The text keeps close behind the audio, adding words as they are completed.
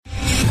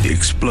The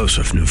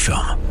explosive new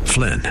film,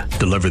 Flynn,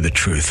 deliver the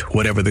truth,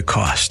 whatever the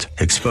cost,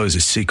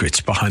 exposes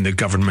secrets behind the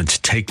government's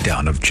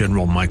takedown of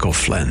General Michael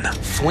Flynn.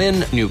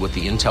 Flynn knew what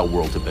the intel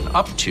world had been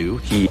up to.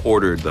 He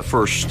ordered the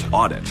first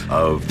audit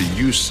of the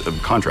use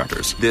of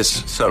contractors.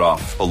 This set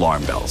off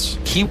alarm bells.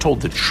 He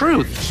told the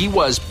truth. He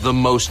was the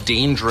most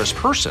dangerous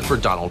person for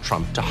Donald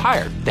Trump to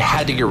hire. They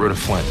had to get rid of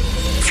Flynn.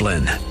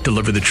 Flynn,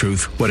 deliver the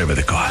truth, whatever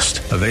the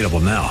cost. Available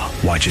now.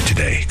 Watch it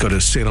today. Go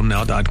to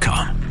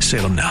salemnow.com.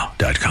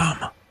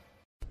 salemnow.com.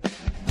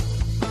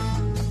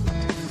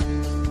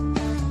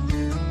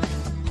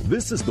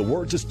 This is the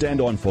Word to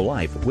Stand On for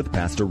Life with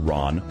Pastor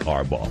Ron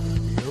Arbaugh.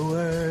 Your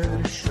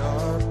word is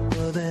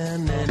sharper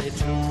than any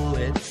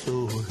two-edged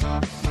sword,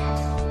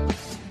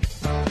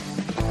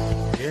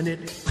 and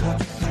it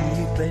cuts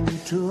deep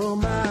into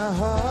my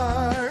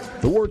heart.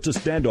 The Word to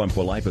Stand On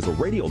for Life is a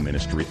radio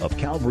ministry of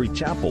Calvary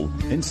Chapel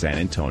in San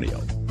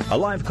Antonio. A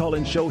live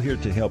call-in show here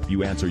to help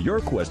you answer your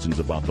questions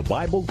about the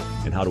Bible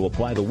and how to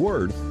apply the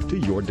Word to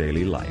your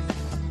daily life.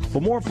 For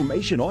more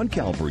information on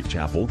Calvary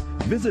Chapel,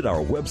 visit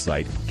our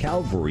website,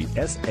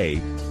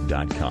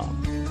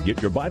 calvarysa.com.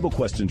 Get your Bible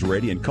questions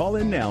ready and call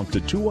in now to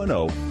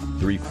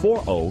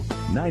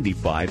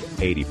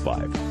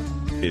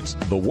 210-340-9585. It's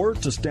The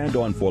Word to Stand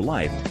On for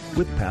Life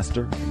with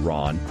Pastor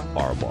Ron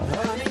Arbaugh.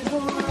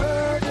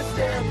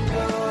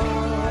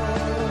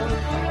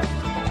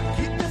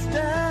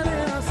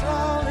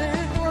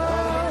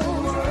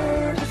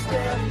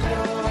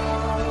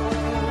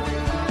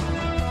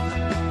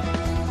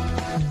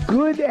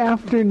 Good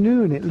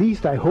afternoon. At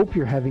least I hope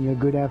you're having a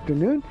good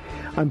afternoon.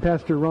 I'm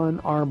Pastor Ron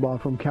Arbaugh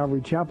from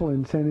Calvary Chapel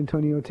in San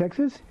Antonio,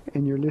 Texas,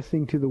 and you're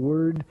listening to The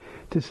Word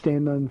to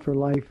Stand On for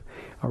Life,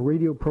 a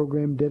radio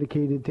program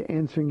dedicated to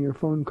answering your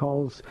phone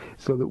calls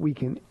so that we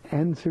can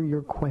answer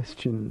your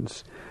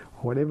questions.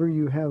 Whatever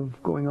you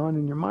have going on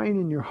in your mind,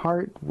 in your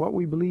heart, what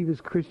we believe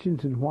as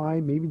Christians and why.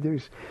 Maybe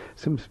there's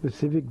some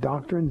specific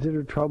doctrines that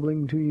are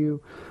troubling to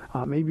you.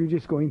 Maybe you're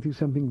just going through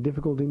something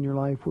difficult in your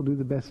life. We'll do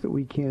the best that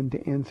we can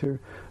to answer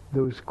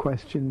those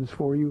questions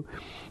for you.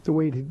 The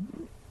way to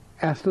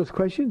ask those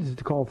questions is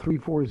to call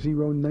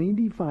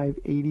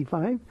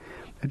 340-9585.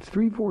 That's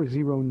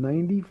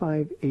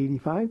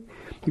 340-9585.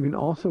 You can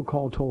also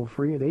call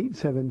toll-free at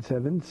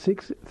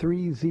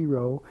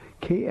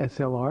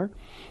 877-630-KSLR.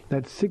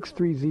 That's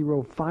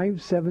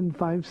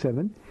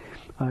 630-5757.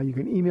 You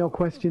can email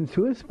questions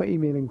to us by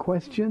emailing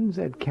questions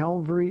at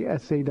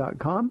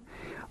calvarysa.com,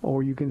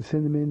 or you can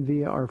send them in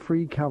via our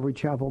free Calvary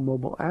Chapel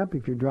mobile app.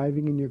 If you're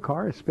driving in your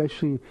car,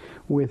 especially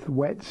with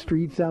wet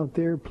streets out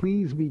there,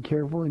 please be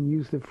careful and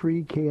use the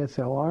free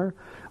KSLR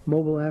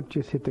mobile app.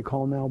 Just hit the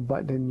Call Now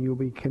button and you'll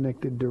be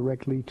connected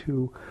directly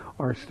to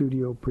our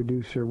studio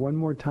producer. One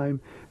more time,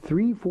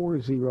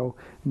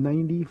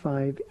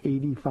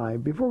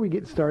 340-9585. Before we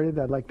get started,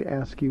 I'd like to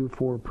ask you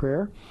for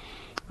prayer.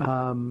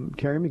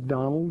 Terry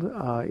McDonald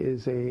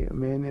is a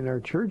man in our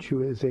church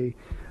who is a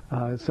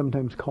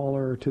sometimes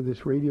caller to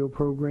this radio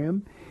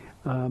program.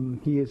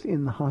 He is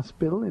in the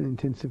hospital in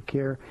intensive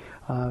care,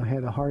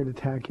 had a heart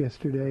attack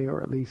yesterday,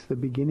 or at least the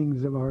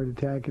beginnings of a heart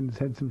attack, and has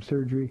had some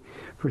surgery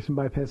for some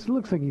bypass. It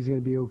looks like he's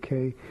going to be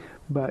okay,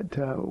 but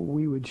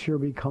we would sure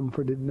be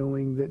comforted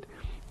knowing that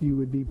you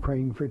would be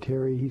praying for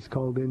Terry. He's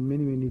called in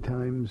many, many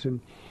times,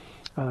 and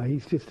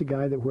he's just a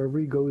guy that wherever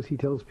he goes, he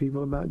tells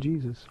people about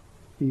Jesus.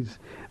 He's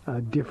a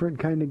different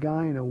kind of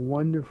guy in a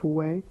wonderful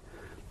way,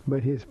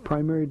 but his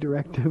primary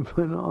directive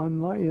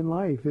in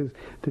life is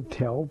to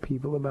tell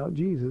people about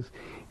Jesus,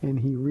 and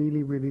he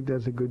really, really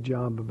does a good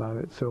job about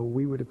it, so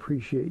we would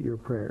appreciate your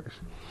prayers.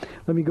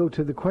 Let me go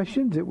to the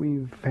questions that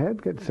we've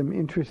had. Got some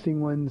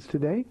interesting ones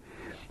today.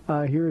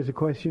 Here is a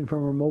question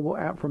from our mobile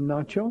app from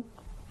Nacho.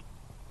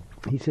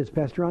 He says,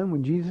 Pastor Ron,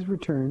 when Jesus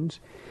returns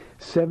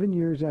 7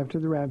 years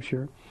after the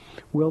rapture,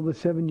 will the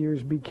 7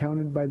 years be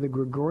counted by the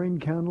Gregorian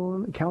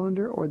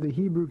calendar or the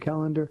Hebrew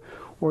calendar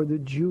or the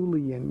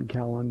Julian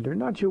calendar?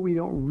 Not sure. We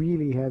don't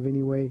really have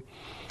any way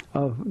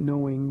of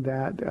knowing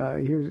that.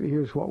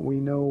 Here's what we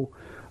know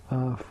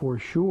for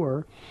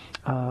sure.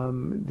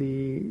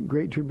 The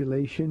Great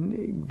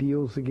Tribulation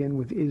deals again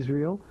with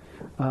Israel.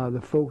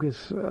 The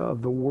focus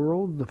of the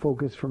world, the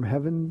focus from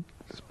heaven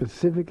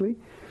specifically,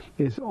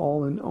 is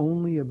all and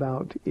only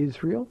about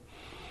Israel.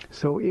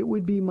 So it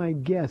would be my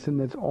guess, and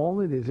that's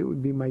all it is, it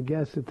would be my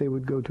guess that they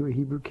would go to a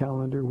Hebrew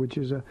calendar, which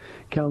is a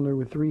calendar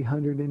with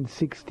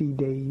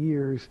 360-day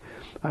years.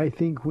 I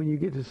think when you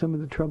get to some of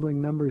the troubling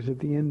numbers at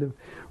the end of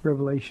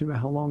Revelation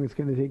about how long it's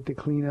going to take to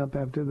clean up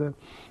after the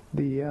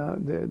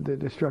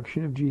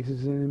destruction of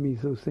Jesus'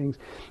 enemies, those things,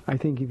 I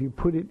think if you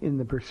put it in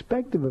the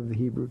perspective of the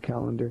Hebrew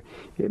calendar,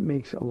 it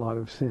makes a lot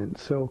of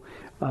sense. So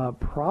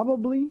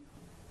probably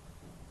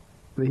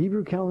the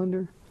Hebrew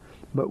calendar,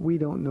 but we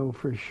don't know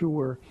for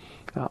sure.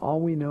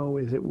 All we know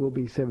is it will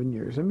be 7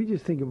 years. Let me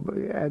just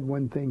add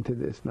one thing to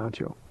this,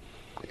 Nacho.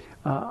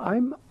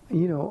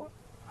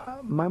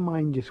 My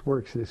mind just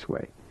works this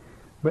way.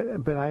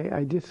 But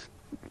I just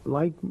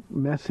like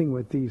messing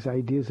with these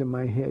ideas in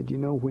my head. You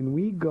know, when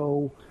we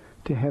go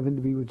to heaven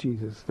to be with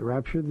Jesus, the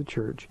rapture of the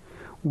church,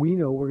 we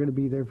know we're going to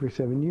be there for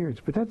 7 years.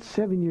 But that's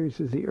 7 years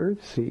as the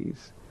earth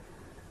sees.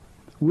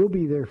 We'll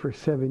be there for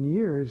 7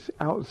 years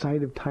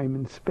outside of time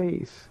and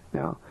space.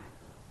 Now,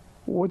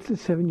 what's the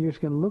 7 years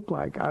going to look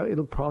like?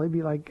 It'll probably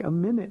be like a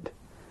minute.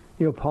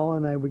 You know, Paula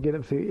and I would get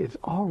up and say, it's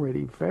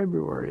already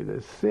February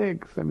the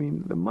 6th. I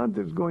mean, the month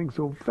is going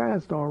so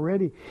fast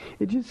already.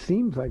 It just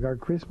seems like our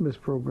Christmas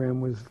program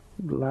was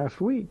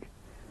last week.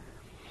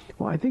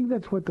 Well, I think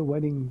that's what the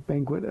wedding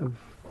banquet of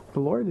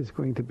the Lord is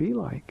going to be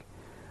like.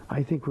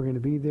 I think we're going to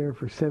be there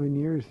for 7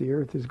 years. The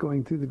earth is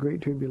going through the Great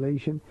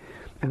Tribulation.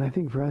 And I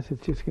think for us,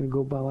 it's just going to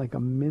go by like a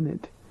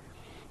minute.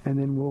 And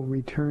then we'll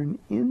return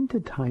into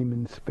time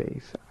and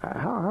space.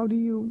 How do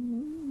you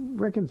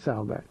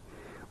reconcile that?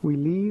 We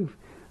leave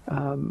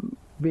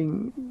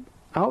being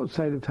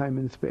outside of time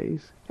and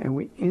space, and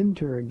we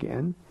enter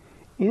again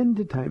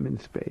into time and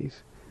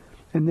space.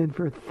 And then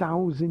for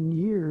 1,000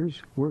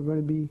 years, we're going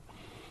to be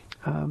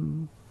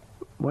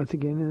once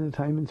again in a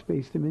time and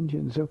space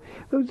dimension. So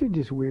those are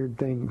just weird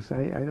things.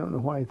 I don't know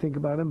why I think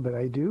about them, but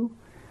I do.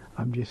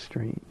 I'm just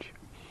strange.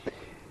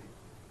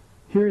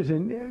 Here's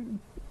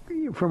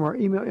from our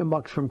email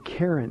inbox from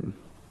Karen.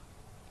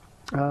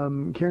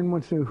 Karen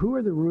wants to know, who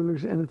are the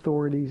rulers and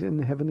authorities in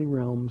the heavenly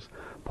realms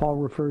Paul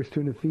refers to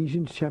in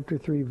Ephesians chapter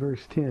 3,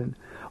 verse 10?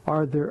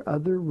 Are there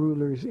other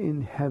rulers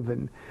in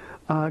heaven?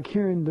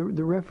 Karen,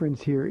 the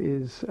reference here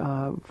is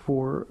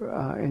for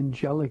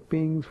angelic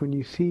beings. When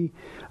you see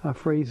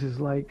phrases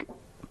like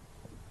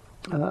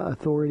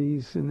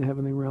authorities in the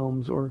heavenly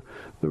realms, or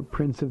the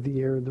prince of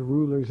the air, the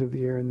rulers of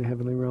the air in the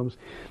heavenly realms,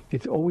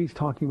 it's always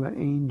talking about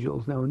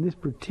angels. Now, in this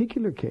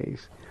particular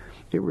case,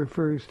 it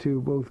refers to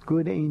both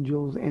good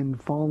angels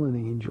and fallen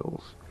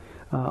angels.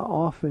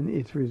 Often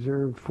it's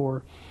reserved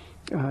for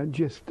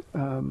just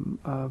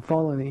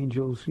fallen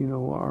angels. You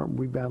know,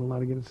 we battle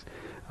not against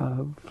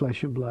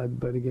flesh and blood,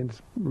 but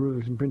against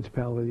rulers and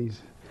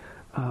principalities.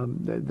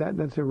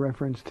 That's a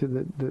reference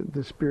to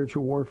the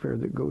spiritual warfare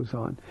that goes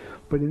on.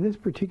 But in this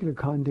particular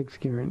context,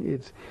 Karen,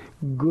 it's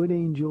good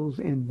angels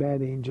and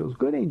bad angels.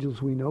 Good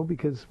angels we know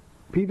because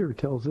Peter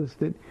tells us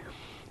that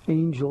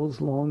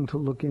angels long to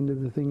look into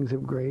the things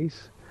of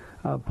grace.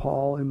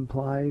 Paul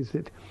implies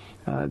that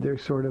they're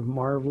sort of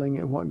marveling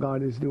at what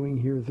God is doing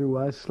here through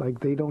us, like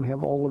they don't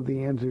have all of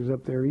the answers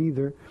up there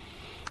either.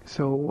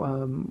 So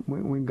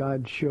when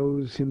God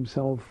shows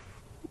himself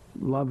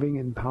loving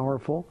and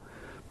powerful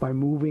by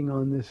moving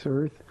on this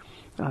earth,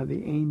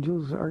 the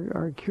angels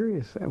are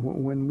curious.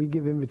 When we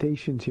give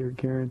invitations here,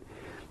 Karen,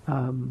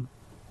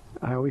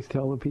 I always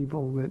tell the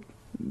people that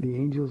the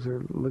angels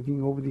are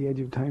looking over the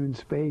edge of time and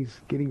space,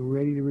 getting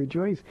ready to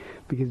rejoice,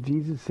 because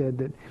Jesus said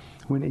that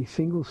when a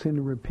single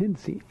sinner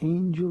repents, the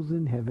angels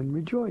in heaven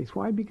rejoice.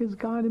 Why? Because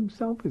God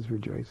himself is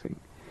rejoicing.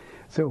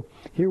 So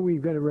here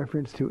we've got a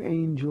reference to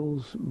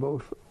angels,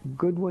 both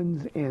good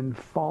ones and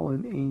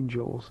fallen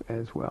angels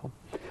as well.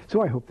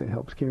 So I hope that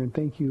helps, Karen.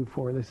 Thank you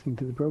for listening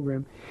to the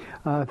program.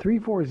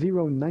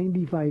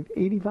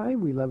 340-9585.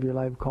 We love your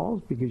live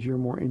calls because you're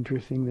more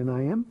interesting than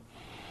I am.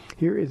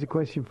 Here is a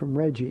question from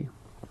Reggie.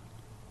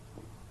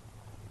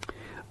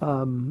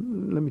 Let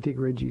me take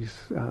Reggie's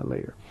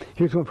later.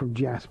 Here's one from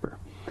Jasper.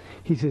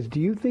 He says,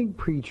 do you think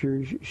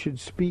preachers should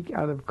speak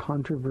out of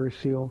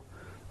controversial,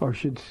 or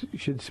should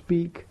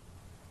speak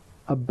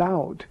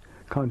about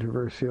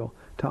controversial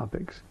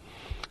topics?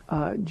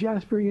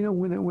 Jasper, you know,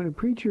 when a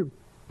preacher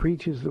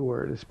preaches the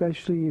word,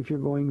 especially if you're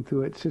going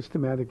through it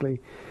systematically,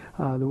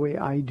 the way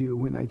I do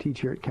when I teach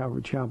here at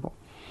Calvary Chapel,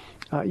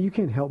 you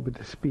can't help but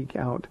to speak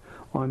out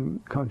on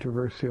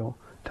controversial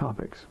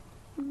topics.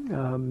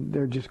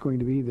 They're just going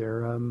to be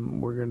there.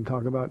 We're going to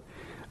talk about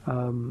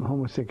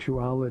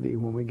homosexuality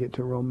when we get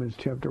to Romans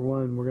chapter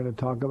 1. We're going to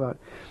talk about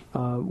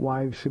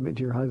wives submit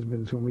to your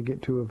husbands when we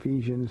get to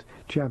Ephesians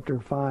chapter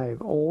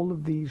 5. All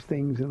of these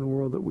things in the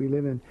world that we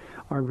live in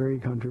are very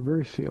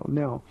controversial.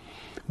 Now,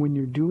 when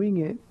you're doing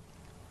it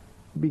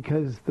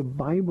because the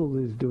Bible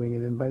is doing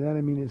it, and by that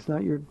I mean it's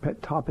not your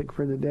pet topic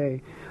for the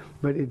day,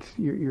 but it's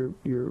you're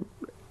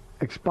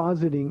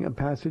expositing a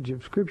passage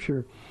of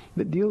Scripture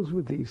that deals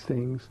with these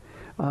things,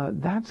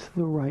 that's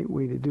the right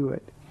way to do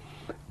it.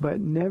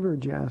 But never,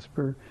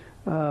 Jasper,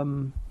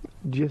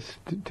 just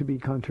to be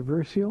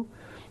controversial,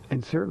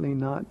 and certainly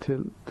not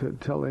to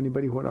tell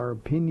anybody what our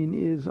opinion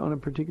is on a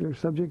particular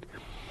subject.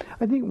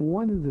 I think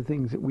one of the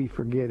things that we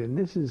forget, and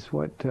this is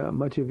what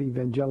much of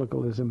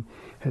evangelicalism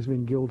has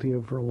been guilty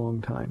of for a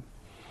long time,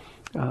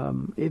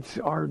 it's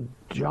our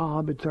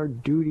job, it's our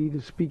duty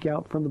to speak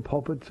out from the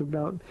pulpits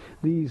about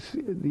these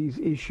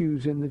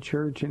issues in the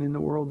church and in the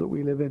world that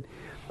we live in.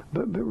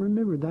 But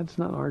remember, that's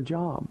not our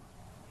job.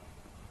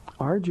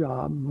 Our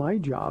job, my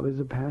job as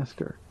a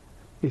pastor,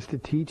 is to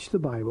teach the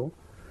Bible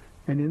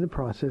and in the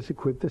process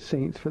equip the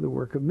saints for the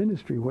work of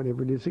ministry,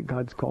 whatever it is that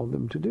God's called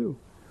them to do.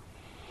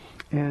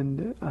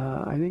 And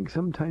I think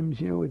sometimes,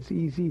 it's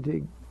easy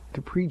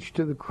to preach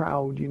to the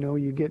crowd.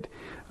 You get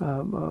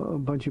a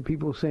bunch of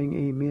people saying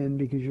amen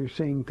because you're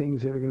saying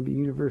things that are going to be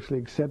universally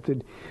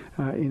accepted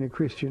in a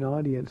Christian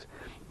audience.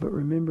 But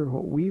remember,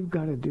 what we've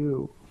got to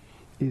do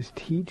is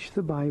teach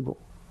the Bible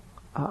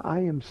I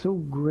am so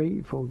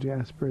grateful,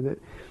 Jasper, that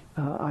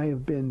I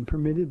have been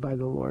permitted by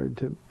the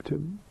Lord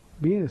to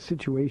be in a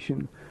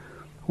situation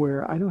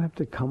where I don't have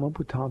to come up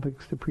with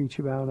topics to preach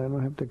about. I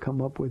don't have to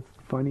come up with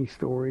funny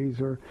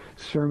stories or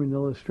sermon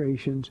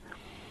illustrations.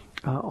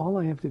 All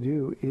I have to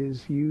do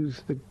is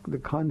use the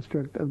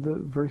construct of the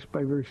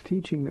verse-by-verse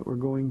teaching that we're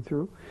going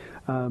through.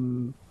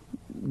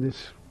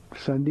 This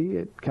Sunday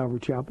at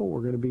Calvary Chapel,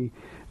 we're going to be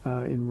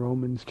in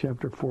Romans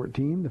chapter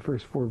 14, the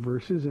first 4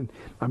 verses, and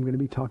I'm going to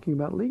be talking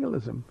about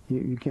legalism.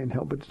 You can't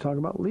help but to talk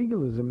about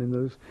legalism in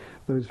those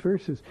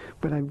verses.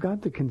 But I've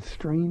got the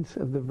constraints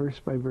of the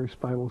verse-by-verse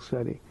Bible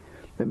study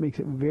that makes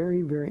it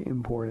very, very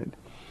important.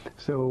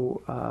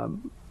 So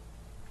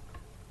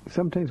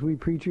sometimes we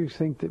preachers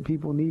think that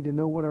people need to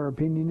know what our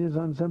opinion is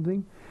on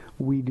something.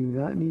 We do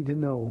not need to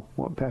know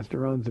what Pastor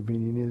Ron's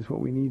opinion is.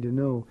 What we need to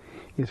know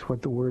is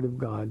what the Word of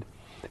God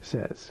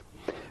says.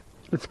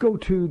 Let's go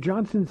to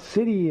Johnson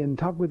City and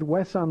talk with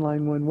Wes on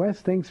line 1. Wes,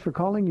 thanks for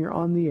calling. You're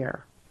on the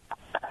air.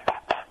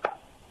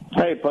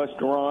 Hey,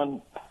 Pastor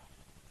Ron.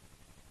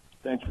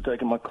 Thanks for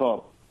taking my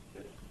call.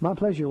 My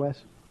pleasure,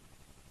 Wes.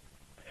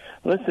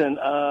 Listen,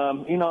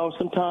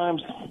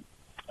 sometimes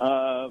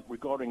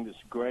regarding this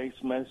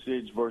grace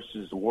message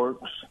versus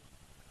works,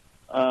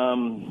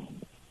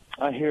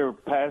 I hear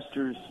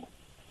pastors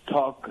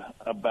talk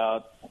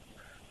about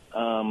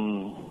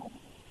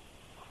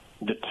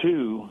the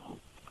two,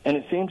 and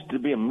it seems to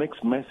be a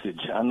mixed message.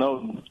 I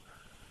know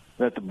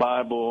that the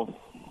Bible,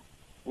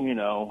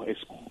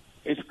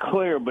 it's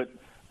clear, but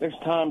there's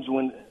times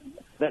when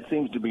that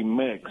seems to be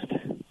mixed.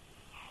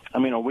 I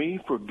mean, are we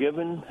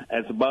forgiven,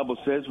 as the Bible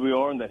says we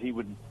are, and that He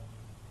would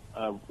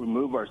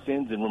remove our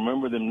sins and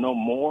remember them no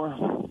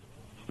more?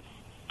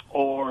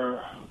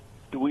 Or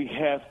do we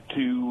have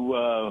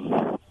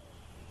to,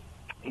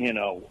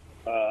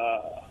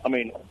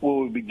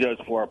 will we be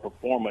judged for our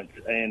performance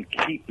and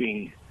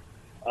keeping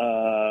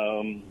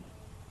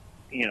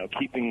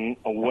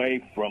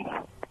away from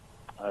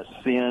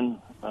sin,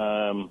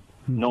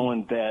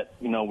 knowing that,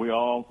 we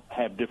all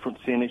have different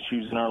sin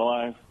issues in our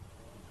life?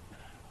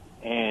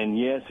 And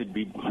yes, it'd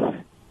be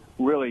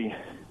really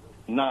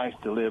nice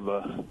to live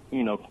a,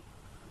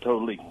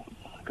 totally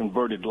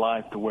converted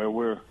life to where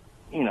we're,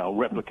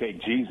 replicate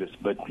Jesus.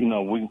 But,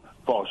 we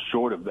fall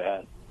short of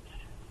that.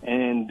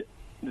 And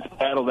this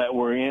battle that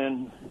we're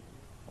in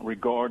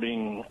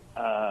regarding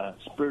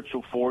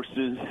spiritual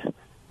forces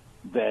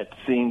that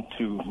seem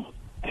to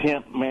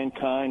tempt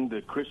mankind,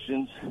 the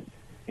Christians,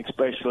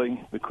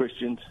 especially the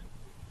Christians,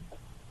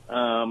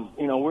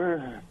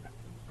 we're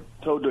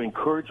told to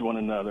encourage one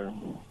another,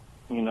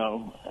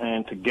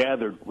 and to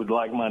gather with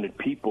like-minded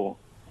people.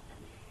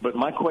 But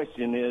my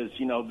question is,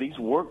 these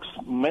works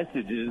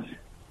messages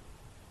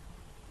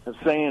of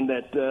saying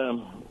that,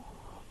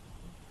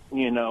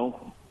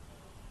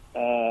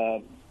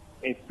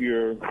 if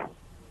you're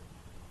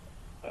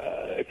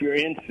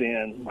in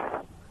sin,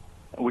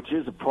 which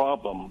is a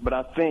problem, but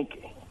I think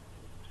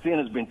sin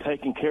has been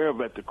taken care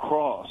of at the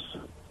cross.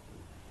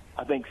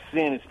 I think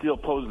sin still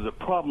poses a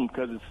problem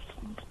because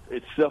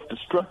it's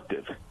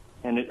self-destructive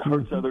and it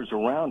hurts others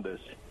around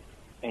us.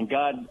 And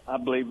God, I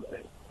believe,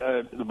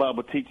 the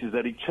Bible teaches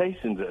that He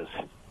chastens us.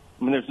 I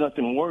mean, there's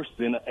nothing worse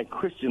than a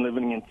Christian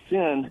living in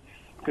sin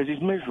because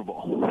he's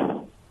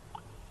miserable.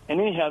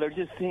 And anyhow, there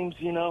just seems,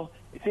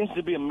 it seems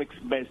to be a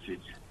mixed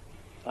message.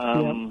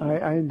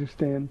 I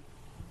understand.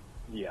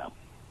 Yeah.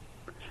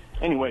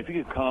 Anyway, if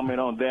you could comment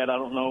on that, I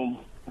don't know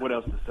what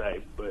else to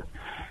say. But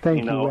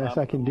Thank you, Wes.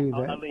 I can do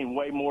that. I lean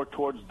way more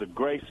towards the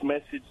grace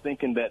message,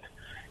 thinking that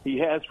He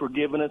has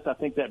forgiven us. I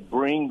think that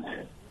brings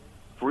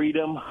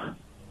freedom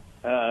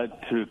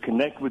to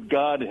connect with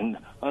God and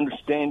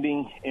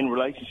understanding in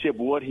relationship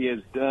what He has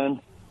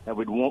done, that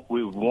we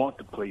would want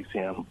to please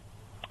Him,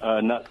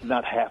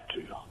 not have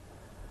to.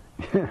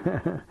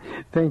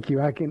 Thank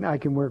you. I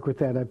can work with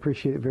that. I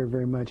appreciate it very,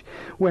 very much.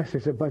 Wes,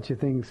 there's a bunch of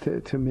things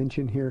to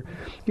mention here.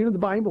 The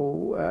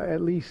Bible,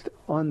 at least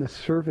on the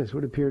surface,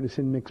 would appear to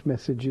send mixed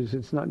messages.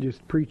 It's not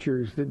just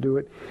preachers that do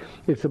it.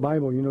 It's the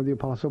Bible. The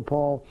Apostle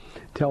Paul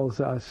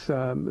tells us,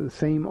 the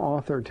same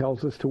author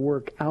tells us to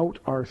work out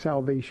our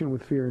salvation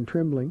with fear and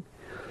trembling.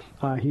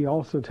 He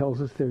also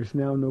tells us there's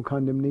now no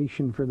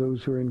condemnation for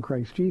those who are in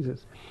Christ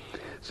Jesus.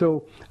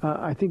 So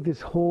I think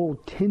this whole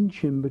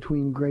tension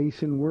between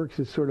grace and works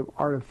is sort of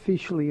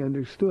artificially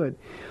understood.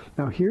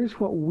 Now, here's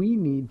what we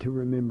need to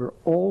remember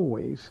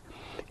always,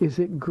 is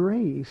that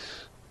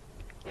grace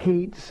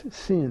hates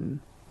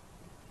sin.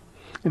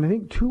 And I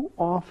think too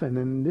often,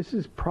 and this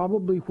is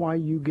probably why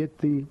you get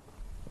the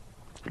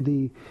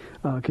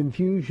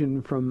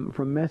confusion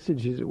from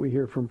messages that we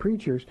hear from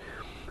preachers,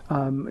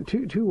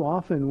 too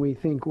often we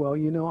think, well,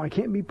 I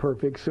can't be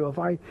perfect, so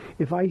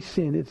if I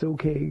sin, it's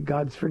okay,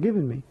 God's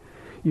forgiven me.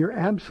 You're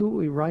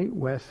absolutely right,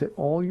 Wes, that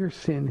all your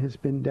sin has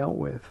been dealt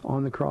with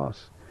on the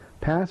cross,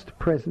 past,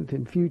 present,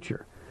 and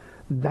future.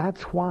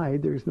 That's why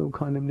there's no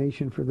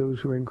condemnation for those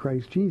who are in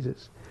Christ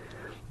Jesus.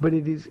 But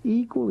it is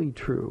equally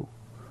true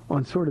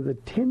on sort of the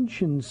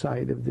tension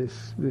side of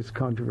this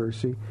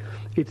controversy.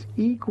 It's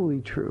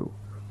equally true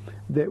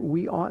that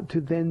we ought to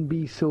then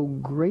be so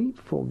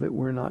grateful that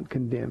we're not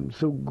condemned,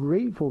 so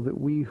grateful that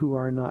we who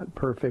are not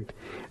perfect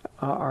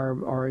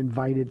are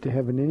invited to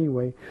heaven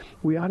anyway.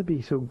 We ought to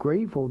be so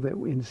grateful that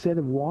instead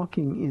of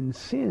walking in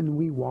sin,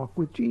 we walk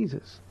with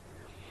Jesus.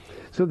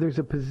 So there's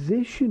a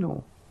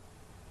positional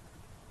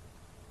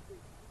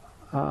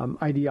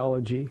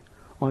ideology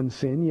on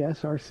sin.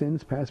 Yes, our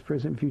sins, past,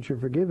 present, future,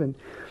 forgiven.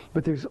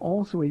 But there's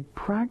also a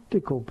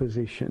practical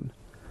position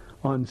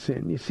on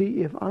sin. You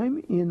see, if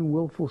I'm in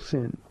willful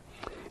sin,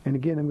 and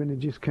again, I'm going to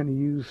just kind of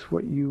use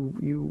what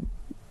you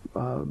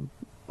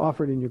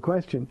offered in your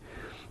question.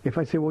 If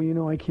I say,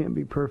 well, I can't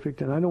be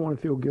perfect, and I don't want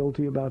to feel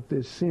guilty about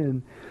this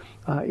sin,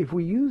 if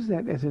we use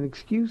that as an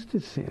excuse to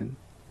sin,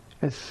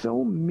 as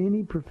so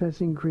many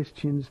professing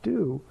Christians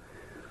do,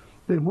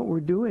 then what we're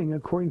doing,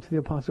 according to the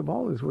Apostle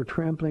Paul, is we're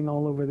trampling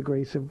all over the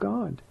grace of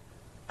God,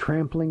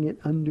 trampling it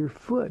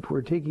underfoot.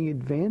 We're taking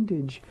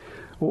advantage,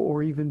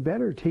 or even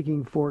better,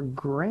 taking for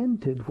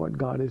granted what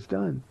God has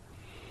done.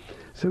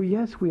 So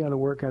yes, we ought to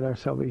work out our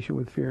salvation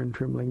with fear and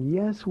trembling.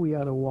 Yes, we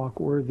ought to walk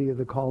worthy of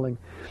the calling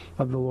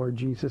of the Lord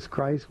Jesus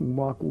Christ, and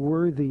walk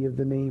worthy of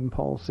the name,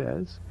 Paul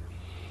says.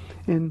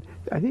 And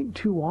I think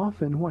too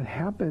often what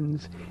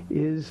happens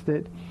is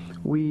that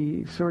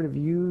we sort of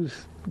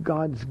use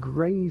God's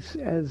grace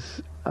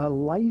as a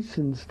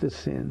license to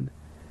sin.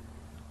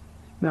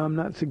 Now, I'm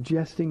not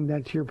suggesting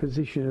that's your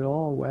position at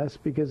all, Wes,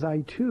 because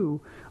I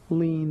too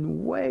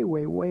lean way,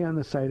 way, way on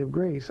the side of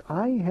grace.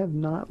 I have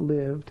not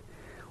lived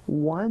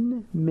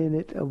 1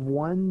 minute of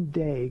one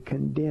day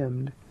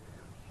condemned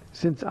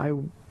since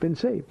I've been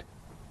saved.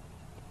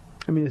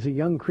 I mean, as a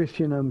young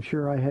Christian, I'm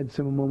sure I had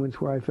some moments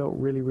where I felt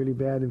really, really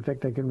bad. In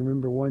fact, I can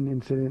remember one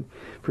incident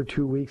for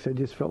 2 weeks. I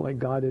just felt like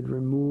God had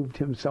removed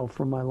himself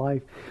from my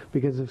life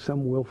because of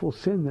some willful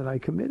sin that I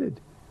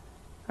committed.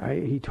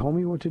 He told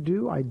me what to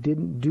do. I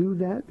didn't do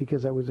that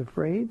because I was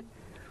afraid.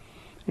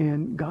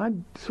 And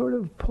God sort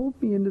of pulled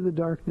me into the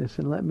darkness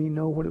and let me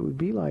know what it would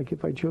be like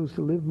if I chose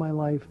to live my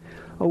life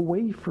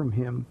away from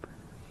him.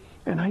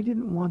 And I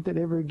didn't want that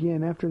ever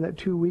again. After that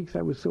 2 weeks,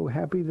 I was so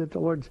happy that the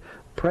Lord's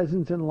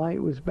presence and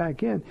light was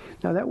back in.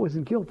 Now, that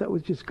wasn't guilt. That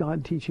was just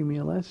God teaching me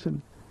a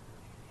lesson.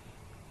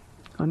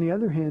 On the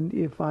other hand,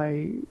 if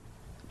I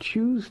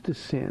choose to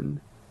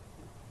sin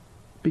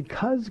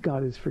because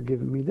God has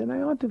forgiven me, then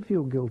I ought to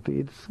feel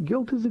guilty.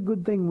 Guilt is a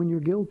good thing when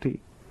you're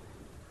guilty.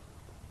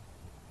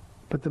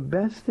 But the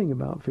best thing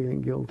about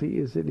feeling guilty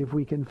is that if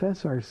we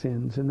confess our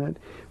sins, and that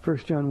 1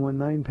 John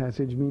 1:9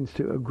 passage means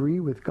to agree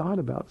with God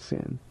about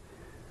sin,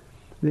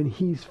 then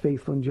he's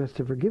faithful and just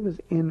to forgive us,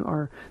 and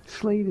our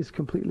slate is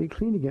completely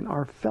clean again.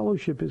 Our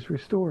fellowship is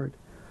restored.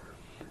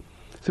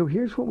 So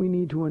here's what we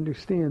need to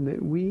understand,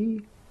 that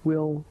we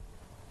will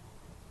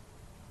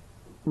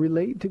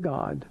relate to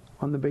God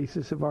on the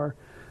basis of our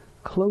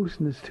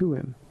closeness to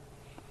him.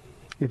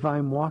 If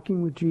I'm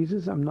walking with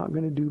Jesus, I'm not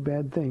going to do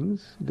bad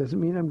things. It doesn't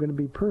mean I'm going to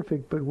be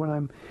perfect, but when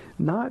I'm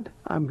not,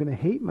 I'm going to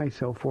hate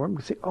myself for it. I'm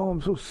going to say, oh,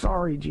 I'm so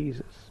sorry,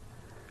 Jesus.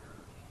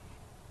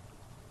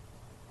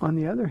 On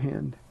the other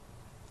hand,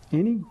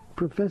 any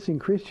professing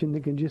Christian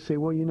that can just say,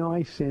 well,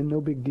 I sin,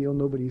 no big deal,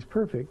 nobody's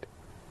perfect,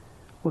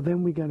 well,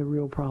 then we got a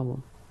real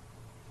problem.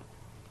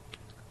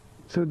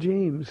 So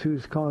James,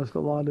 who's caused a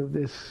lot of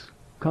this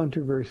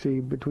controversy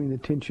between the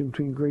tension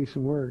between grace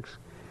and works,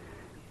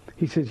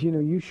 he says,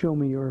 you show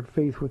me your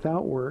faith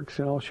without works,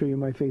 and I'll show you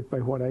my faith by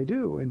what I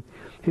do. And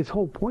his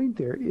whole point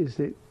there is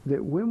that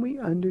when we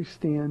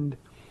understand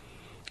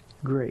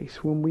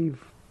grace, when we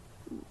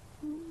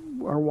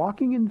are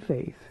walking in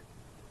faith,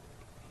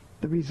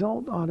 the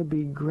result ought to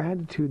be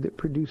gratitude that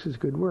produces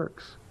good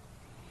works.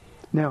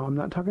 Now, I'm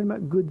not talking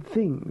about good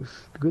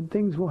things. Good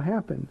things will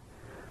happen.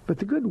 But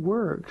the good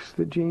works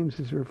that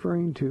James is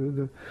referring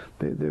to,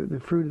 the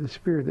fruit of the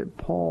Spirit that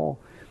Paul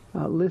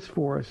lists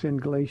for us in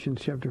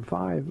Galatians chapter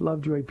 5,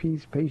 love, joy,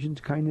 peace,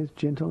 patience, kindness,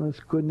 gentleness,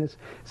 goodness,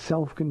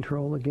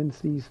 self-control.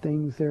 Against these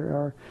things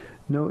there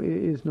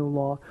is no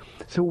law.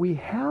 So we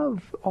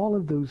have all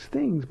of those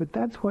things, but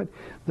that's what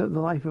the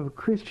life of a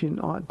Christian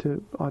ought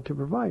to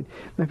provide.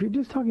 Now, if you're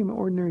just talking about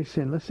ordinary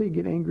sin, let's say you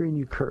get angry and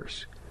you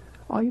curse.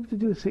 All you have to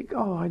do is say,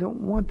 oh, I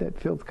don't want that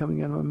filth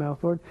coming out of my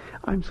mouth, Lord.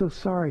 I'm so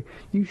sorry.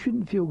 You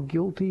shouldn't feel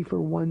guilty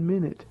for 1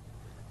 minute,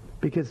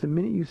 because the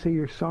minute you say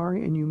you're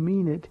sorry and you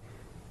mean it,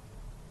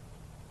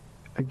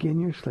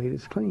 again, your slate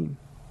is clean.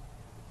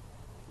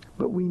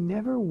 But we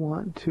never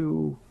want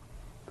to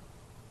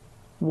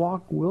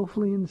walk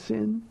willfully in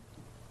sin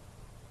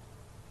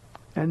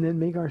and then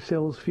make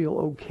ourselves feel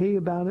okay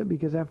about it,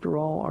 because after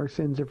all, our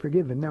sins are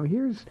forgiven. Now,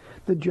 here's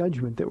the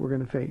judgment that we're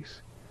going to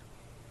face.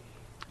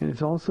 And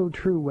it's also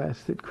true,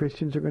 Wes, that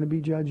Christians are going to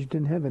be judged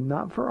in heaven,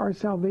 not for our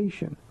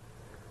salvation.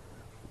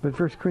 But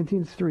 1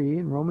 Corinthians 3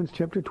 and Romans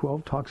chapter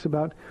 12 talks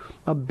about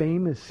a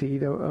Bema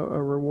seat, a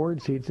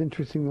reward seat. It's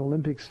interesting, the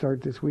Olympics start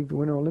this week, the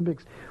Winter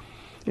Olympics.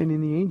 And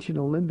in the ancient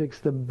Olympics,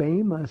 the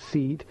Bema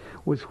seat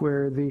was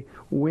where the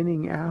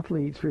winning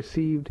athletes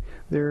received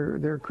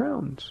their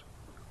crowns.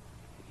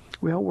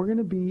 Well, we're going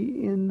to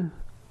be in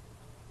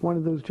one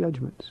of those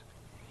judgments.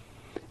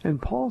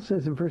 And Paul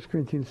says in 1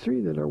 Corinthians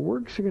 3 that our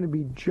works are going to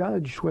be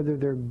judged whether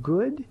they're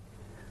good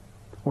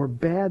or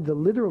bad. The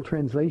literal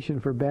translation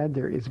for bad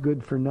there is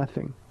good for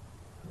nothing.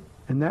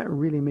 And that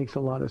really makes a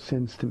lot of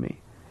sense to me.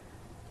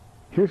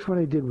 Here's what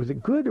I did. Was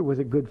it good or was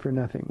it good for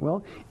nothing?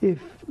 Well, if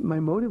my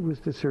motive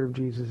was to serve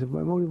Jesus, if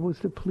my motive was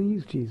to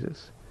please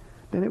Jesus,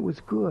 then it was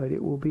good.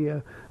 It will be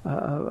a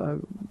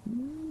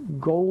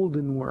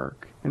golden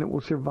work, and it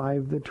will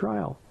survive the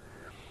trial.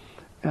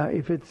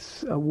 If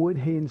it's a wood,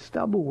 hay, and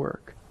stubble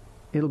work,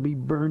 it'll be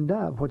burned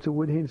up. What's a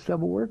wood, hay, and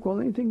stubble work? Well,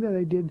 anything that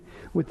I did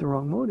with the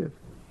wrong motive.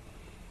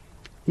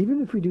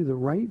 Even if we do the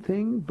right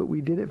thing, but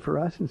we did it for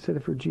us instead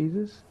of for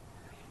Jesus,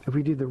 if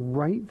we did the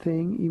right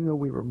thing, even though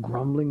we were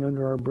grumbling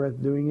under our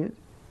breath doing it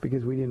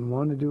because we didn't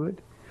want to do it,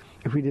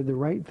 if we did the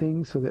right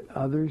thing so that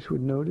others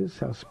would notice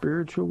how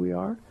spiritual we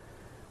are,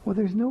 well,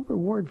 there's no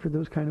reward for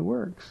those kind of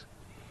works.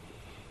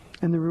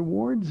 And the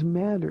rewards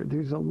matter.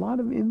 There's a lot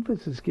of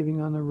emphasis giving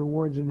on the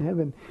rewards in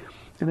heaven.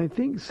 And I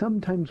think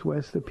sometimes,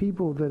 Wes, the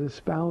people that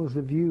espouse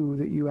the view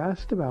that you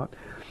asked about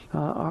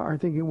are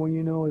thinking, well,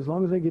 you know, as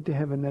long as I get to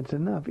heaven, that's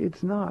enough.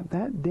 It's not.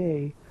 That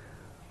day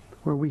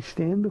where we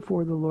stand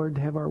before the Lord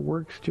to have our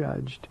works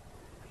judged,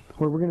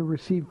 where we're going to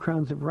receive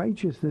crowns of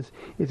righteousness,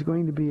 is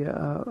going to be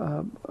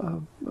a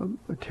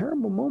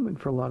terrible moment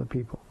for a lot of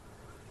people.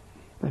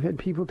 I've had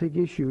people take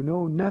issue.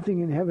 No,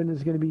 nothing in heaven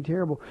is going to be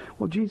terrible.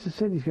 Well, Jesus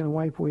said he's going to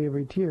wipe away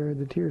every tear.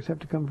 The tears have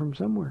to come from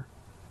somewhere.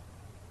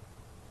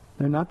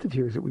 They're not the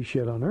tears that we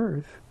shed on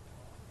earth.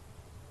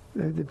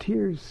 They're the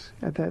tears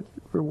at that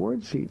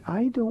reward seat.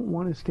 I don't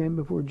want to stand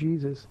before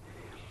Jesus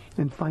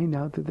and find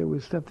out that there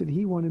was stuff that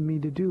he wanted me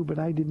to do, but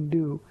I didn't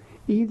do,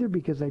 either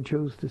because I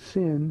chose to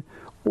sin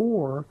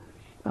or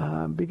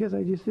because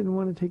I just didn't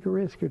want to take a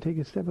risk or take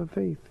a step of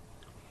faith.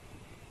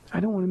 I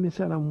don't want to miss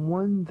out on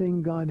one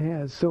thing God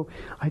has. So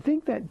I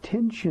think that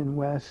tension,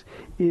 Wes,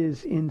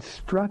 is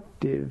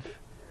instructive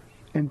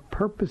and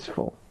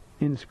purposeful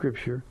in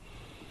Scripture,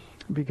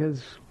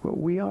 because what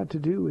we ought to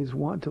do is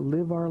want to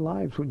live our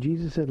lives. When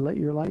Jesus said, let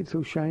your light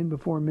so shine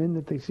before men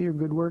that they see your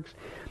good works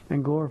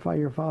and glorify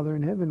your Father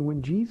in heaven.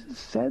 When Jesus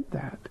said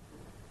that,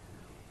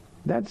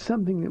 that's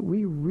something that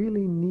we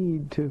really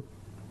need to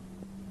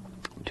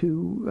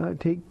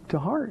take to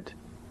heart.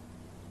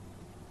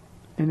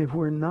 And if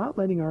we're not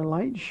letting our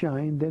light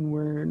shine, then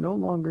we're no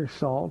longer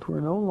salt,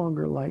 we're no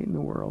longer light in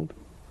the world,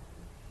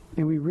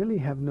 and we really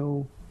have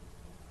no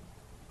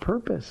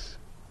purpose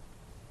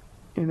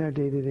in our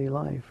day-to-day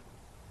life.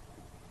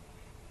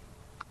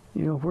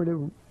 You know, if we're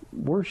to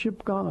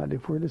worship God,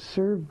 if we're to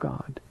serve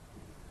God,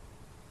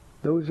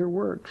 those are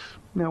works.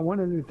 Now, one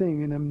other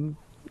thing, and I'm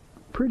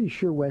pretty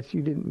sure, Wes,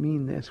 you didn't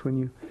mean this when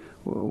you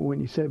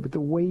said it, but the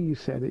way you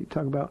said it, you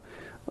talk about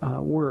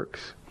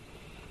works.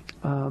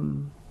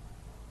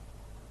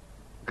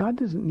 God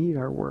doesn't need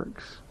our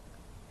works.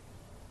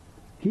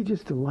 He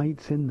just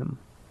delights in them.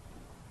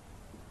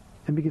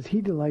 And because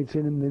he delights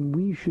in them, then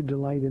we should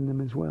delight in them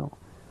as well.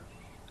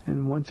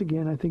 And once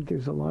again, I think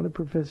there's a lot of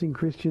professing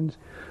Christians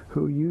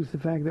who use the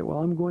fact that, well,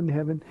 I'm going to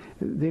heaven.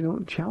 They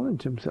don't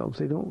challenge themselves.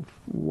 They don't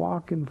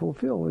walk and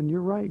fulfill. And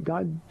you're right,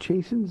 God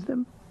chastens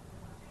them.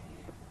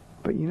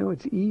 But you know,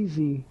 it's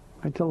easy.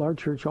 I tell our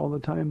church all the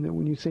time that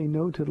when you say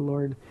no to the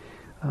Lord,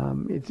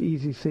 it's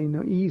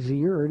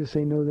easier to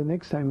say no the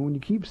next time. And when you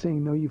keep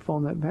saying no, you fall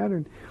in that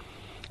pattern.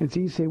 It's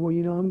easy to say, well,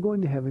 you know, I'm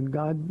going to heaven.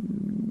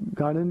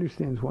 God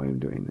understands why I'm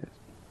doing this.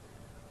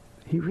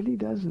 He really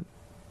doesn't.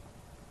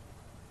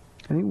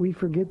 I think we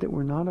forget that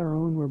we're not our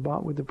own. We're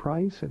bought with a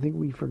price. I think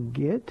we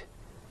forget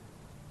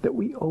that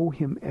we owe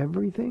him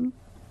everything.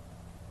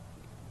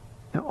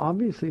 Now,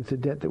 obviously, it's a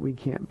debt that we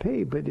can't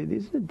pay, but it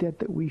isn't a debt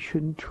that we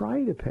shouldn't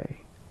try to pay.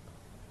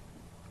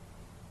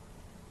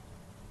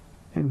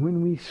 And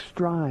when we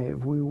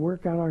strive, we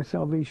work out our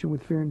salvation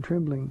with fear and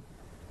trembling.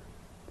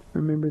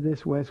 Remember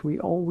this, Wes, we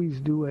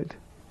always do it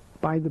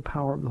by the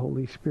power of the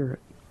Holy Spirit.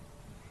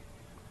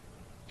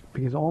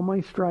 Because all my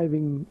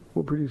striving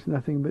will produce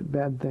nothing but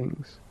bad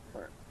things.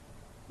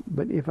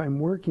 But if I'm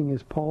working,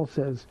 as Paul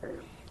says,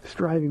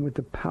 striving with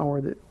the power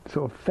that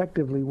so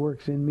effectively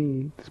works in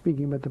me,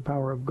 speaking about the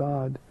power of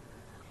God,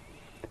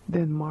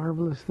 then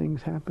marvelous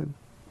things happen.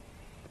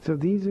 So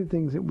these are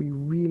things that we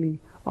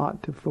really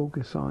ought to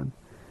focus on.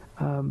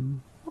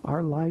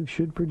 Our lives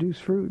should produce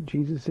fruit.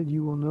 Jesus said,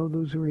 you will know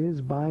those who are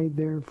his by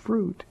their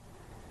fruit.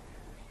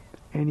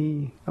 And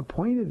he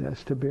appointed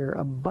us to bear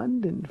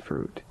abundant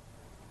fruit.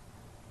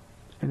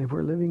 And if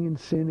we're living in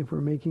sin, if we're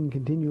making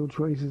continual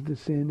choices to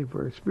sin, if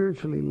we're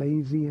spiritually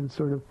lazy and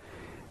sort of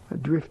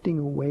drifting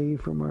away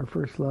from our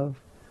first love,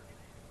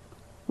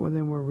 well,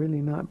 then we're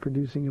really not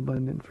producing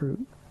abundant fruit.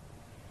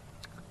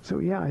 So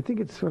yeah, I think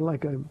it's sort of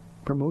like a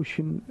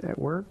promotion at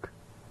work.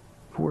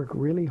 If you work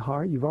really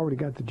hard, you've already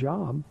got the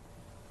job.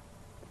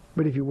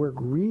 But if you work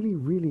really,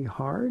 really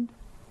hard,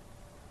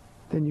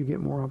 then you get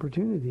more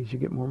opportunities. You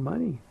get more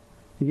money.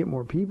 You get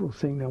more people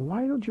saying, now,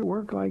 why don't you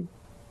work like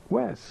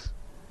Wes?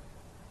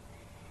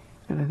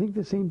 And I think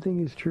the same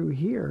thing is true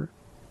here.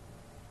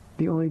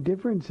 The only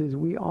difference is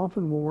we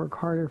often will work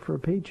harder for a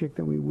paycheck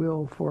than we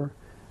will for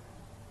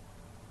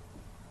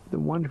the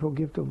wonderful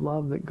gift of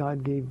love that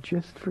God gave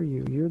just for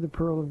you. You're the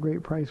pearl of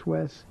great price,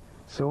 Wes.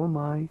 So am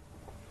I.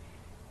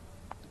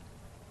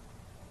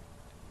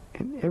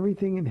 And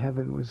everything in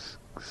heaven was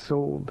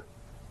sold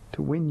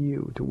to win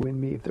you, to win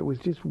me. If there was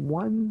just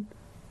one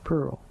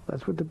pearl,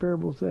 that's what the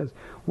parable says.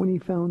 When he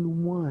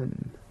found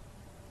one,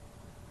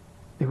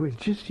 if it was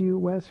just you,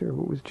 Wes, or if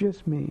it was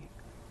just me,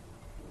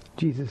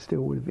 Jesus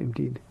still would have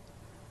emptied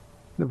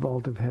the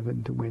vault of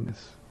heaven to win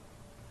us.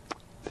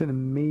 It's an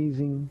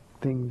amazing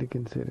thing to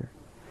consider.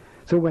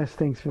 So, Wes,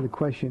 thanks for the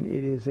question.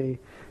 It is a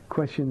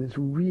question that's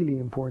really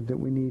important that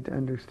we need to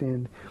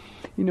understand.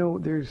 You know,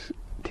 there's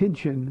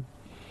tension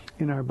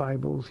in our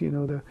Bibles. You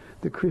know,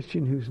 the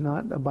Christian who's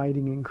not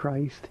abiding in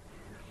Christ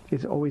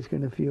is always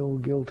going to feel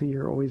guilty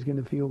or always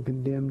going to feel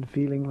condemned,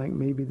 feeling like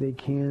maybe they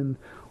can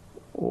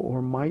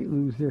or might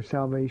lose their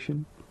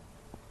salvation.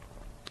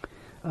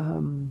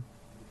 The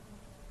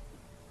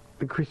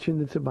Christian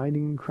that's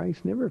abiding in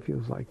Christ never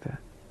feels like that.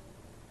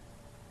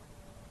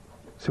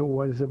 So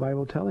what is the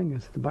Bible telling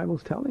us? The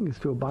Bible's telling us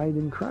to abide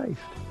in Christ,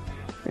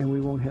 and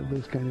we won't have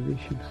those kind of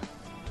issues.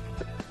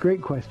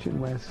 Great question,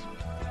 Wes.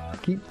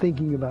 Keep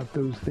thinking about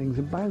those things.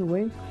 And by the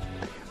way,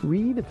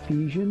 read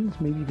Ephesians.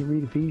 Maybe you can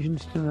read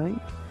Ephesians tonight.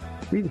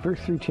 Read the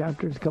first 3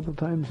 chapters a couple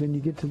times, and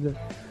you get to the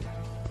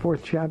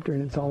 4th chapter,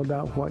 and it's all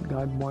about what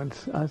God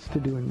wants us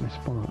to do in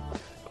response.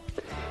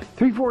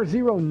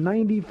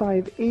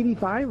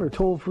 340-9585 or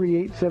toll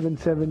free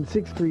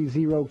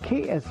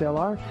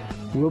 877-630-KSLR.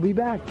 We'll be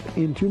back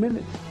in 2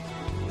 minutes.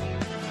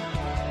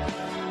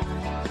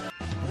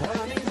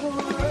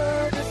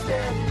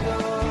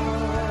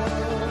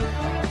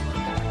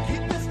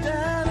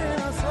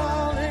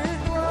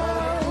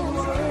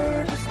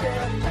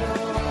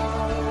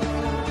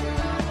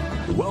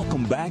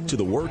 Welcome back to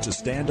the Word to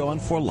Stand On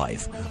for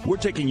Life. We're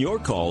taking your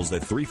calls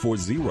at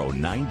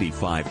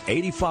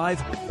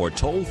 340-9585 or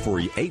toll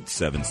free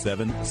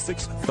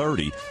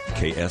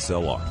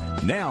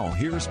 877-630-KSLR. Now,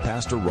 here's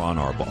Pastor Ron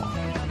Arbaugh.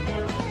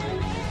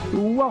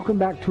 Welcome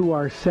back to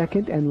our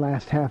second and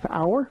last half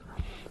hour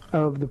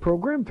of the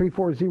program,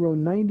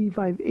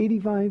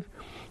 340-9585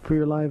 for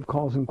your live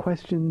calls and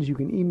questions. You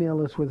can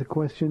email us with a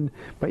question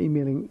by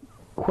emailing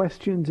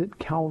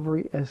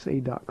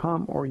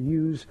questions@calvarysa.com or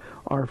use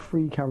our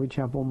free Calvary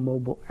Chapel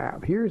mobile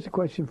app. Here's a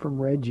question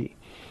from Reggie.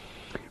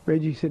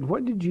 Reggie said,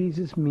 what did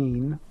Jesus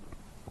mean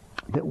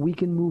that we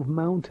can move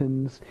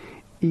mountains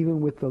even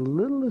with the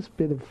littlest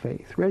bit of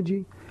faith?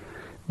 Reggie,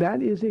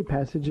 that is a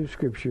passage of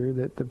Scripture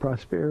that the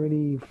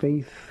prosperity,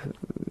 faith,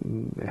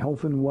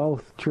 health and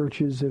wealth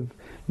churches have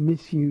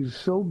misused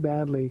so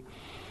badly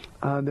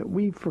that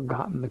we've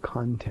forgotten the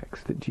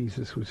context that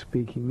Jesus was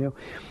speaking. Now,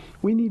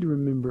 we need to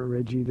remember,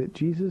 Reggie, that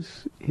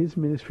Jesus, his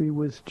ministry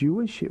was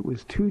Jewish. It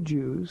was to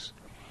Jews.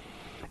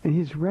 And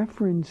his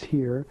reference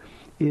here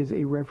is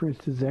a reference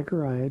to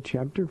Zechariah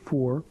chapter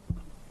 4,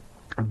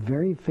 a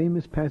very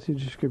famous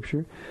passage of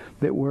Scripture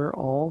that we're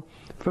all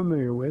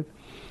familiar with.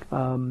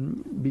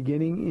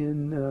 Beginning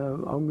in,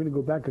 I'm going to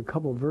go back a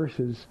couple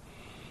verses.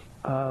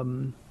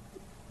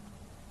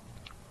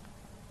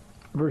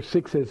 Verse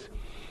 6 says,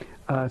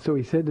 so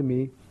he said to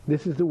me,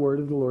 this is the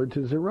word of the Lord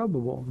to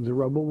Zerubbabel.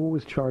 Zerubbabel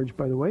was charged,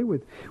 by the way,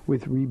 with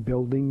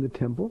rebuilding the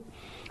temple.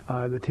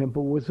 The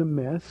temple was a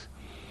mess.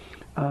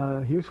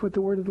 Here's what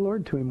the word of the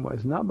Lord to him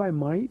was. Not by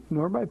might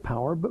nor by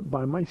power, but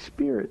by my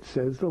Spirit,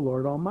 says the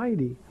Lord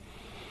Almighty.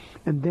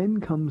 And then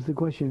comes the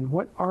question,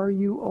 what are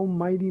you, O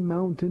mighty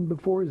mountain?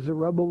 Before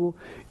Zerubbabel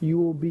you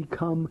will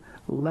become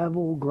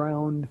level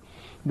ground.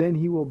 Then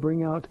he will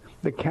bring out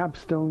the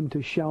capstone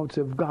to shouts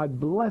of God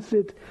bless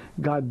it,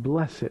 God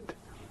bless it.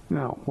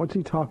 Now, what's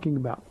he talking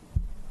about?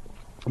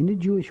 In the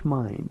Jewish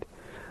mind,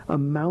 a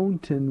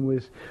mountain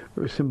was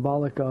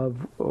symbolic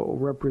of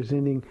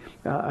representing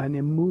an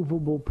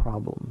immovable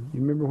problem.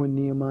 You remember when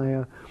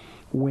Nehemiah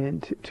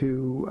went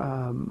to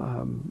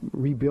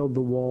rebuild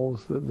the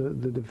walls,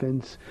 the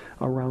defense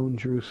around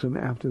Jerusalem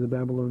after the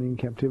Babylonian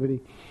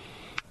captivity?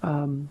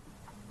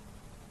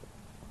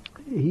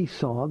 He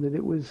saw that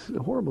it was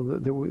horrible.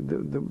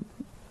 The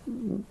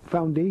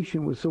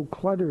foundation was so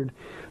cluttered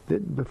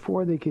that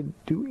before they could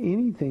do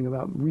anything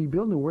about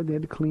rebuilding the wall, they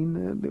had to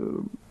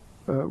clean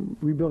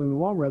rebuilding the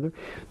wall, rather.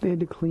 They had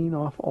to clean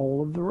off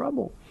all of the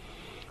rubble.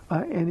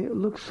 And it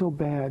looked so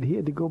bad. He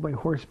had to go by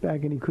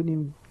horseback, and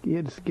he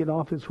had to get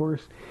off his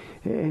horse,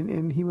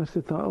 and he must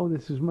have thought, oh,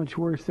 this is much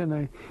worse than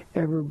I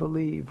ever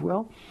believed.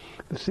 Well,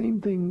 the same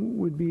thing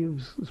would be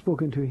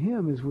spoken to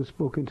him as was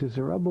spoken to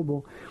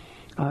Zerubbabel.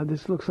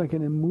 This looks like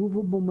an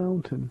immovable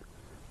mountain,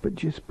 but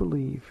just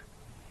believe.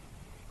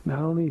 Not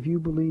only if you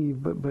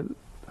believe, but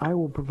I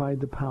will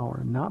provide the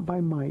power, not by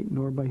might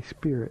nor by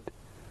spirit,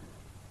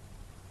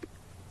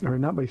 or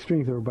not by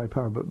strength or by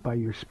power, but by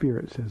your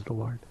Spirit, says the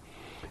Lord.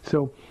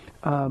 So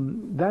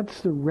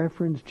that's the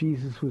reference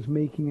Jesus was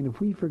making, and if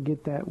we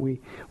forget that, we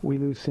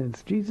lose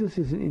sense. Jesus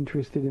isn't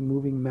interested in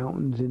moving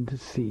mountains into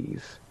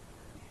seas.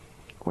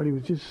 What he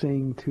was just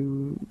saying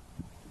to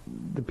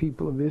the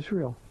people of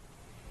Israel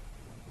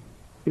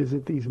is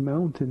that these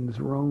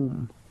mountains,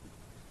 Roman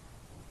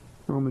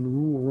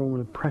rule,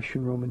 Roman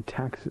oppression, Roman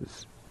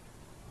taxes,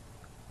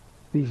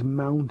 these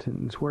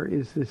mountains. Where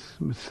is this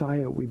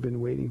Messiah we've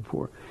been waiting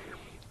for?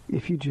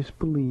 If you just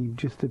believe,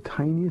 just the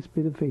tiniest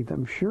bit of faith.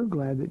 I'm sure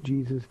glad that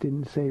Jesus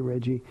didn't say,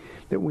 Reggie,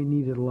 that we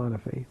needed a lot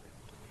of faith.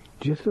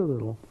 Just a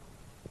little.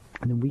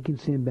 And then we can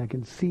stand back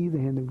and see the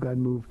hand of God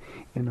move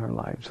in our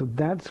lives. So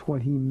that's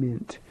what he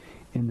meant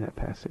in that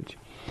passage.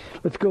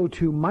 Let's go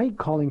to Mike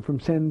calling from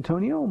San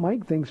Antonio.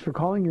 Mike, thanks for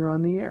calling. You're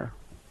on the air.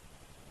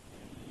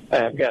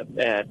 I've got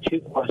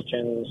two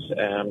questions.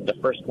 The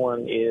first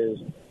one is,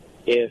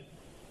 if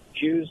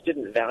Jews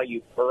didn't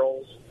value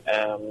pearls,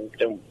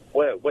 then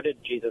what did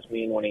Jesus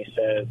mean when he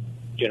said,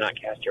 do not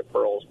cast your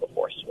pearls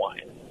before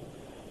swine?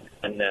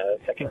 And the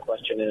second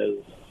question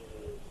is,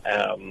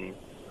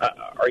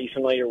 are you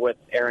familiar with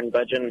Aaron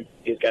Budgen?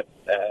 He's got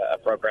a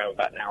program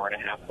about an hour and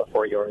a half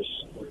before yours.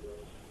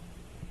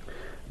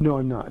 No,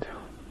 I'm not.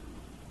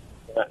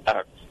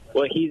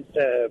 Well, he's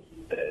a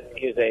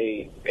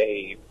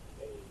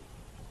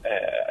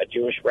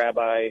Jewish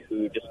rabbi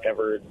who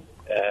discovered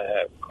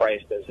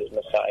Christ as his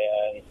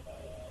Messiah.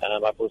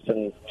 And I've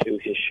listened to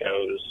his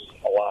shows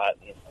a lot.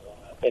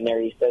 And there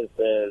he says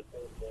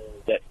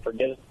that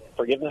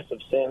forgiveness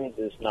of sins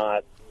is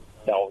not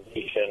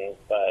salvation,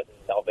 but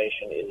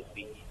salvation is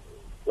the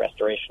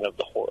restoration of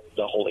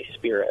the Holy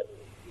Spirit,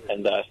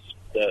 and thus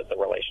the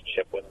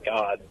relationship with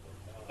God.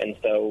 And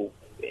so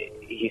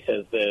he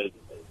says the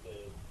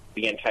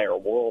entire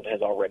world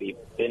has already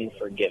been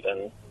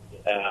forgiven.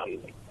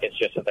 It's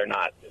just that they're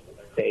not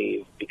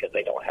saved because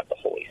they don't have the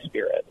Holy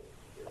Spirit.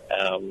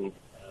 And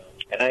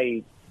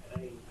I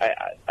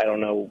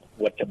don't know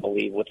what to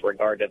believe with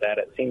regard to that.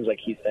 It seems like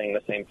he's saying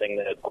the same thing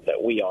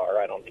that we are.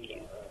 I don't think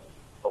he's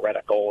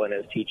heretical in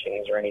his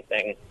teachings or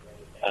anything.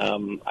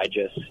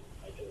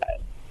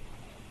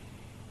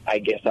 I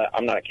guess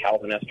I'm not a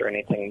Calvinist or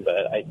anything,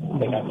 but I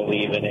think I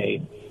believe in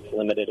a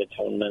limited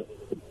atonement.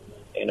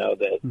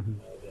 That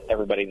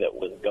everybody that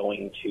was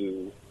going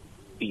to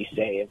be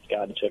saved,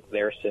 God took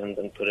their sins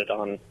and put it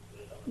on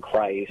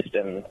Christ,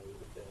 and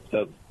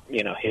so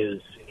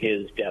his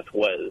death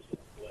was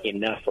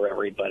enough for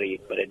everybody,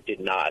 but it did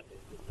not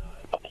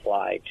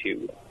apply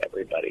to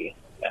everybody.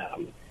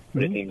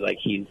 But it seems like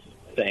he's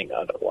saying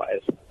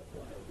otherwise.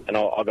 And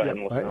I'll go ahead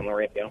and listen on the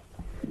radio.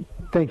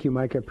 Thank you,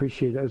 Mike. I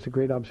appreciate it. That was a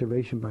great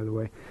observation, by the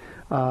way.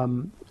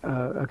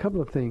 A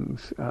couple of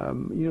things.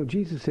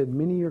 Jesus said,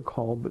 many are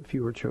called, but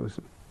few are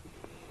chosen.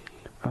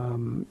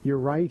 You're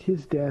right.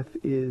 His death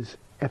is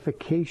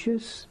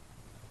efficacious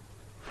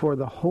for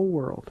the whole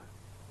world.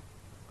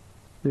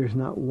 There's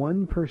not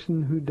one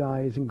person who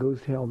dies and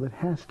goes to hell that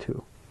has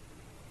to.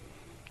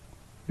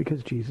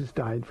 Because Jesus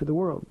died for the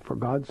world. For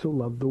God so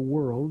loved the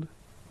world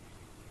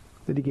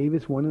that he gave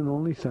his one and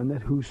only Son,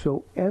 that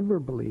whosoever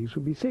believes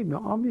would be saved.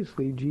 Now,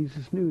 obviously,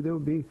 Jesus knew there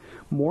would be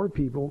more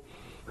people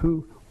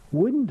who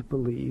wouldn't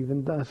believe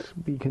and thus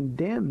be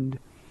condemned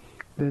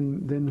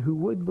than who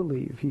would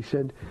believe. He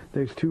said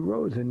there's two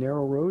roads, a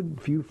narrow road,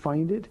 few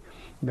find it.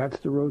 That's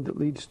the road that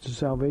leads to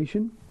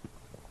salvation.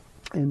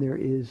 And there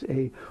is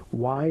a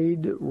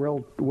wide,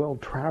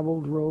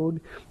 well-traveled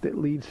road that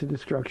leads to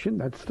destruction.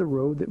 That's the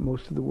road that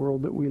most of the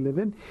world that we live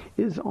in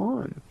is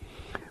on.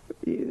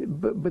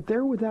 But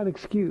they're without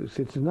excuse.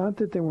 It's not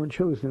that they weren't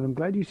chosen. And I'm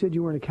glad you said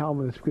you weren't a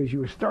Calvinist, because you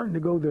were starting to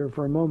go there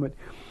for a moment.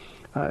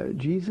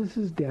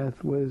 Jesus'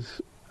 death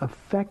was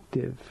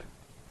effective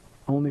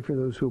only for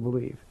those who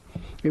believe.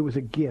 It was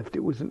a gift.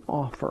 It was an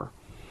offer.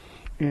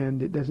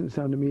 And it doesn't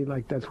sound to me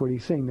like that's what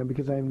he's saying. Now,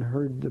 because I haven't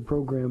heard the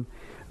program,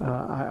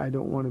 I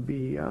don't want to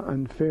be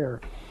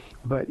unfair.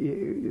 But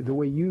the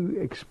way you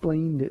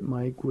explained it,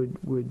 Mike,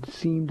 would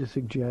seem to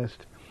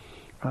suggest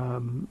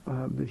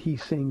that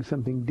he's saying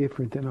something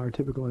different than our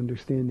typical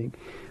understanding.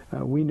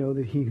 We know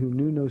that he who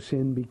knew no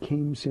sin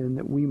became sin,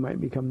 that we might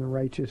become the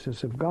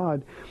righteousness of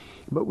God.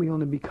 But we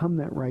only become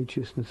that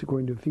righteousness,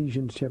 according to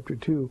Ephesians chapter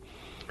 2,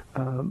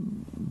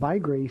 by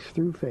grace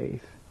through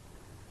faith,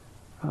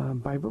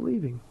 by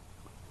believing.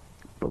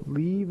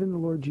 Believe in the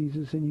Lord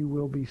Jesus and you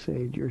will be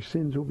saved. Your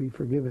sins will be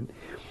forgiven.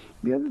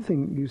 The other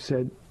thing you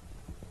said,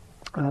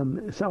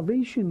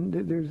 salvation,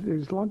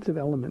 there's lots of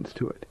elements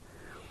to it.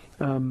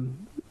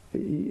 And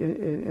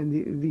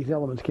these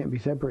elements can't be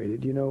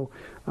separated.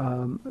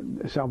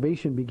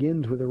 Salvation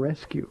begins with a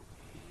rescue.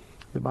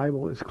 The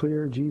Bible is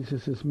clear.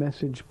 Jesus'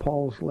 message,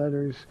 Paul's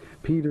letters,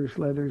 Peter's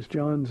letters,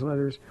 John's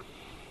letters,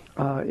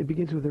 it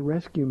begins with a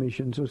rescue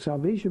mission. So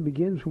salvation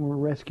begins when we're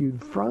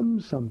rescued from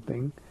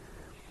something,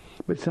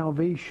 but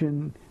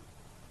salvation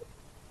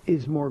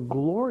is more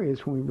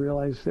glorious when we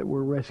realize that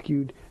we're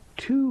rescued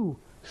to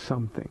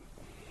something.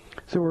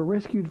 So we're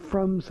rescued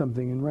from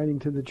something. In writing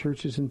to the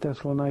churches in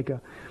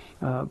Thessalonica,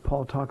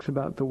 Paul talks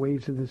about the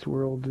ways of this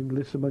world and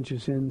lists a bunch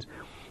of sins.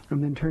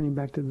 And then turning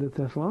back to the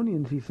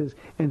Thessalonians, he says,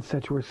 and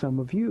such were some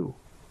of you.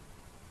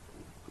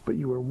 But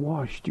you were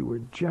washed, you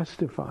were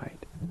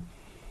justified.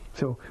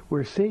 So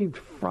we're saved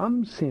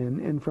from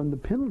sin and from the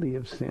penalty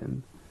of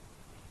sin.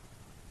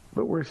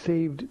 But we're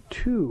saved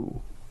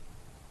to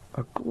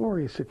a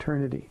glorious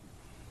eternity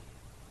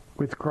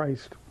with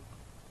Christ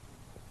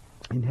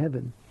in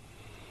heaven.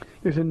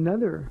 There's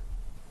another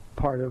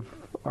part of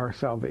our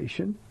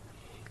salvation,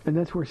 And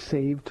that's we're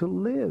saved to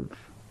live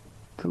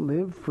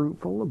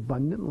fruitful,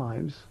 abundant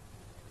lives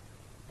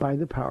by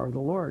the power of the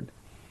Lord.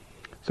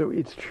 So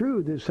it's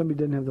true that if somebody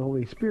doesn't have the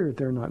Holy Spirit,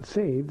 they're not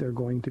saved. They're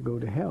going to go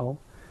to hell.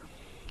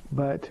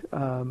 But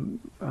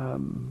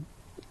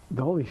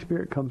the Holy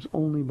Spirit comes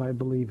only by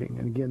believing.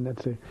 And again,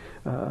 that's a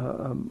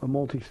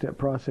multi-step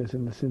process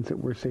in the sense that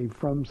we're saved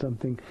from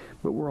something,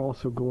 but we're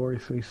also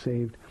gloriously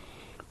saved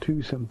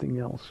to something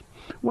else.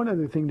 One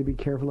other thing to be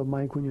careful of,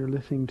 Mike, when you're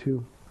listening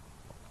to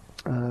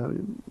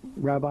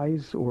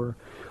rabbis or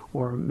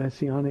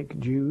Messianic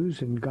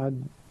Jews, and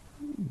God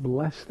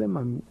bless them.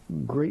 I'm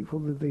grateful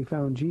that they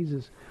found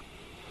Jesus.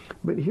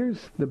 But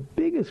here's the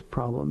biggest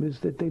problem, is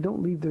that they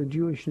don't leave their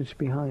Jewishness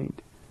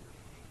behind.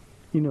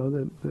 You know,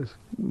 the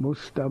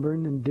most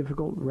stubborn and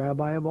difficult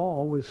rabbi of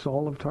all was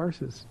Saul of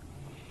Tarsus.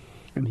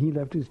 And he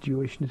left his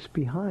Jewishness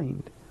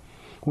behind.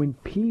 When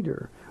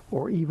Peter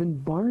or even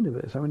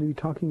Barnabas, I'm going to be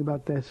talking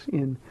about this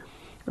in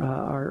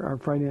our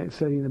Friday night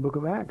study in the book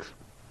of Acts.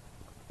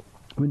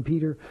 When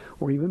Peter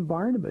or even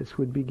Barnabas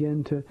would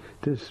begin to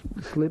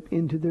slip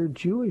into their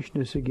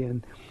Jewishness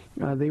again,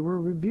 they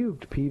were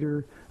rebuked.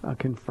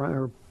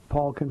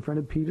 Paul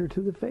confronted Peter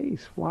to the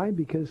face. Why?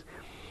 Because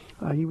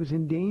he was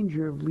in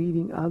danger of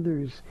leading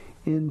others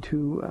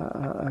into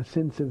a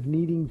sense of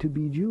needing to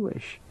be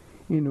Jewish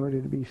in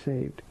order to be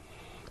saved.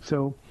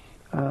 So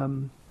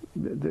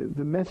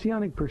the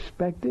Messianic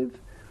perspective,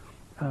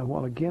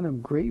 while again I'm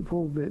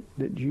grateful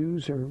that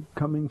Jews are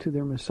coming to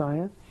their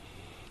Messiah,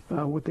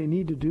 what they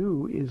need to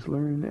do is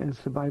learn, as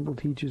the Bible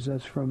teaches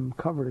us from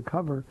cover to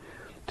cover,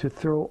 to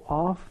throw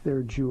off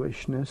their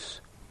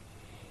Jewishness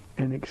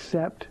and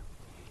accept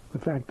the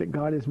fact that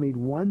God has made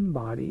one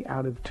body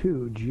out of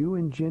two, Jew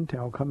and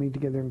Gentile, coming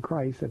together in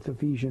Christ. That's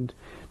Ephesians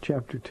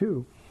chapter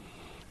 2.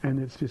 And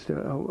it's just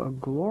a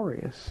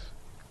glorious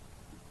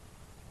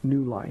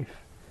new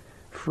life,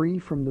 free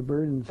from the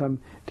burdens.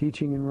 I'm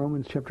teaching in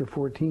Romans chapter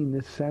 14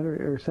 this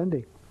Saturday or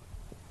Sunday.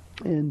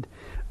 And,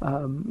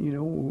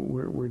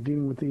 we're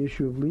dealing with the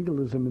issue of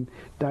legalism and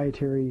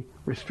dietary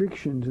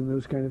restrictions and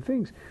those kind of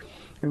things.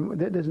 And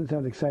that doesn't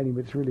sound exciting,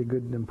 but it's really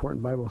good and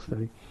important Bible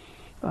study.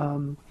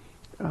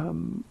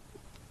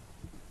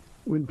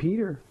 When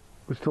Peter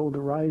was told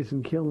to rise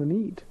and kill and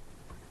eat,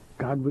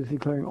 God was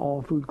declaring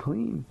all food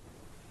clean.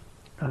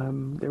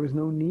 There was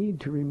no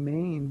need to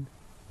remain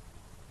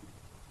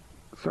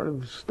sort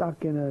of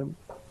stuck in a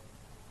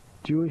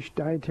Jewish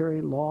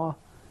dietary law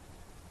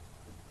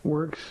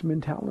works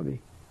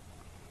mentality.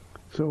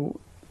 So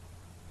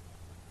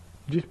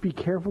just be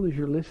careful as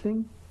you're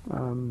listening.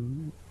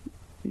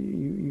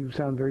 You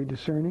sound very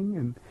discerning,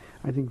 and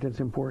I think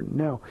that's important.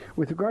 Now,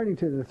 with regarding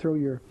to the throw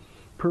your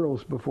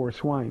pearls before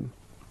swine,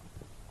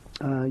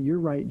 you're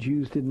right,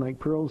 Jews didn't like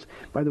pearls.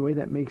 By the way,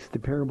 that makes the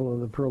parable of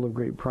the pearl of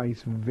great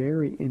price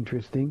very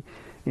interesting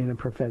in a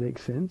prophetic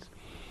sense.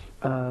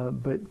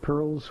 But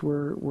pearls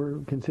were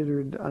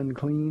considered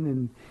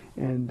unclean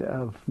and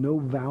of no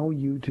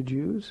value to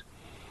Jews.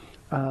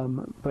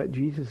 But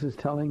Jesus is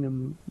telling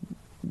them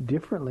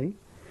differently.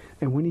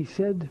 And when he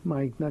said,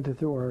 Mike, not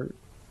to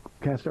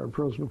cast our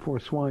pearls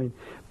before swine,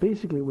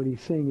 basically what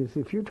he's saying is,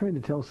 if you're trying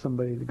to tell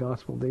somebody the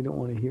gospel, they don't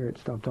want to hear it,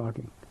 stop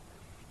talking.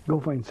 Go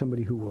find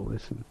somebody who will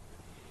listen.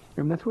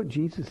 And that's what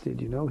Jesus did,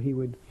 He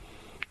would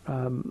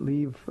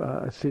leave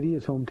a city,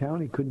 his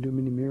hometown. He couldn't do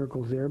many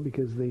miracles there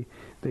because they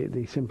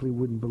simply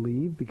wouldn't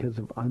believe because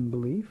of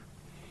unbelief.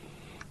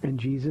 And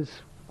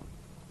Jesus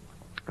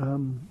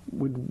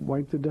would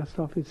wipe the dust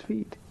off his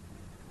feet.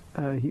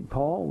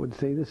 Paul would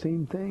say the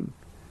same thing.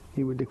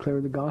 He would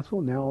declare the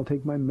gospel. Now I'll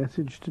take my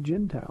message to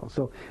Gentiles.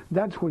 So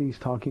that's what he's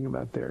talking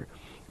about there.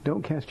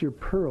 Don't cast your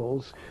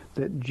pearls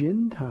that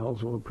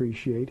Gentiles will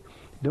appreciate.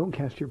 Don't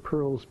cast your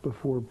pearls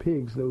before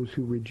pigs, those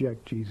who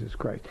reject Jesus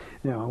Christ.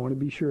 Now, I want to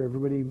be sure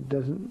everybody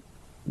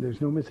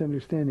there's no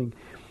misunderstanding.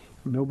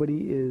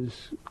 Nobody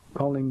is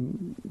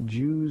calling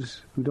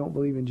Jews who don't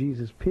believe in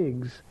Jesus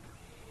pigs.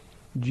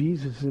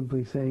 Jesus is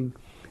simply saying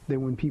that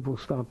when people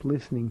stop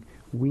listening,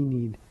 we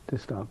need to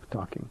stop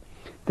talking.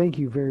 Thank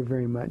you very,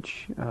 very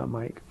much,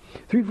 Mike.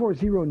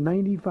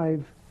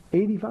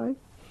 340-9585.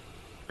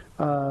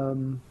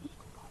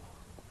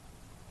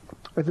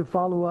 As a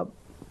follow-up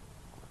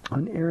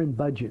on Aaron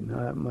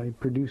Budgeon, my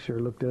producer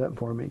looked it up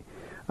for me.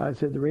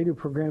 Said the radio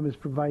program has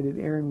provided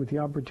Aaron with the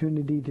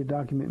opportunity to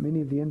document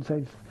many of the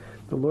insights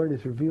the Lord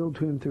has revealed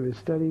to him through his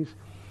studies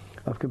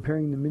of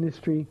comparing the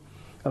ministry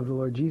of the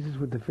Lord Jesus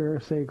with the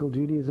Pharisaical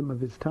Judaism of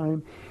his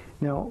time.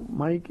 Now,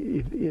 Mike,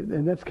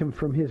 and that's come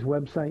from his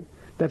website.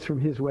 That's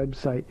from his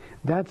website.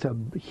 That's a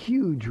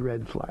huge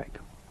red flag.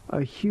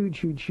 A huge,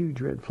 huge,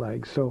 huge red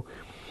flag. So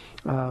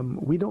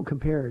we don't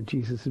compare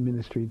Jesus'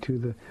 ministry to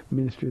the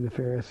ministry of the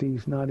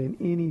Pharisees, not in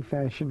any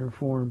fashion or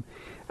form.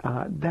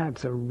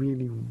 That's a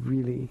really,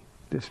 really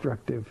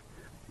destructive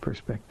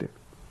perspective.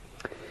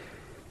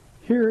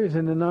 Here is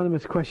an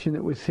anonymous question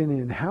that was sent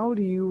in. How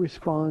do you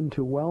respond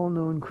to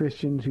well-known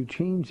Christians who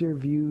change their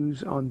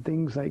views on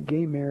things like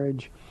gay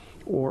marriage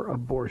or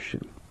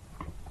abortion?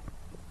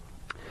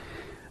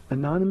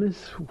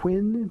 Anonymous,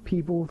 when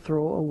people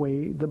throw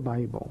away the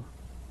Bible,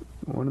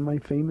 One of my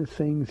famous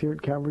sayings here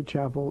at Calvary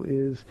Chapel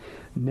is,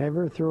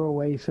 never throw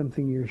away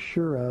something you're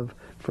sure of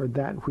for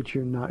that which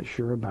you're not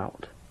sure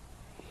about.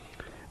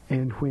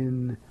 And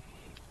when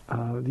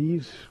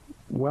these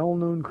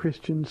well-known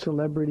Christian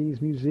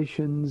celebrities,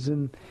 musicians,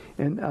 and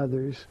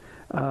others,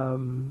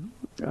 home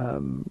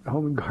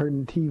and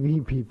garden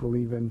TV people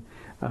even,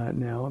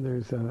 now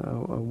there's a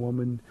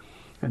woman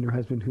and her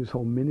husband whose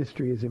whole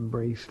ministry has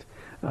embraced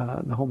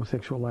the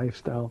homosexual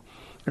lifestyle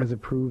as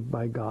approved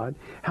by God.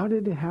 How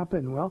did it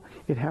happen? Well,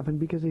 it happened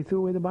because they threw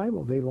away the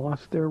Bible. They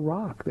lost their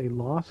rock. They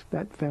lost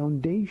that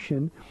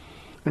foundation,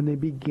 and they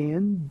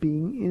began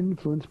being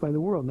influenced by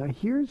the world. Now,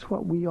 here's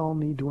what we all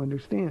need to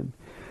understand.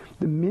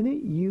 The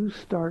minute you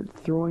start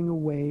throwing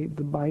away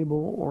the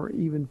Bible or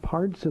even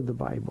parts of the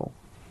Bible,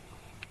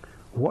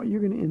 what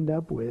you're going to end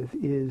up with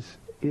is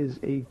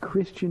a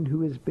Christian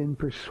who has been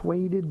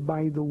persuaded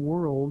by the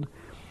world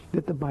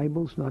that the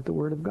Bible's not the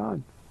Word of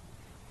God.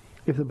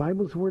 If the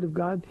Bible's the Word of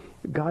God,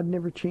 God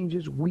never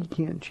changes. We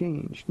can't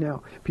change.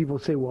 Now, people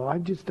say, well,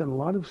 I've just done a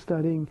lot of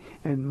studying,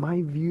 and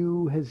my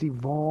view has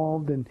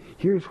evolved, and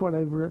here's what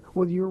I've read.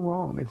 Well, you're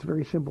wrong. It's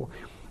very simple.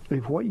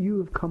 If what you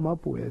have come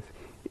up with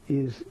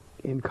is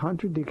in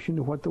contradiction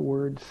to what the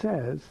Word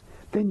says,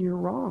 then you're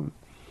wrong.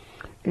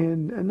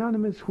 And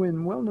Anonymous,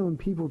 when well-known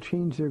people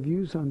change their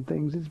views on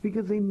things, it's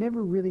because they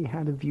never really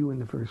had a view in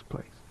the first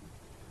place.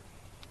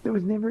 There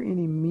was never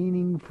any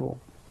meaningful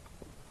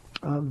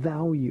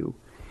value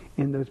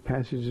in those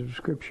passages of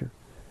Scripture.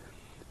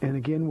 And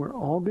again, we're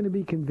all going to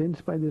be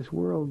convinced by this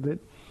world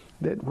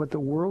that what the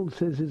world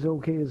says is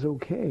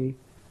okay,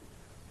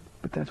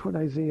 but that's what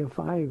Isaiah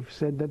 5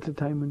 said. That's a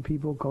time when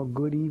people call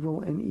good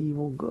evil and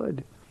evil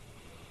good.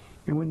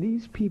 And when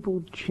these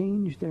people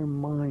change their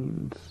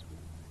minds,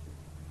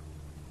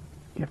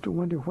 you have to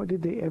wonder, what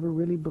did they ever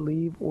really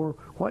believe, or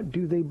what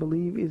do they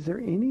believe? Is there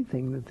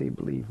anything that they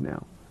believe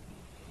now?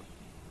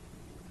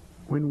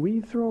 When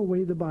we throw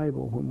away the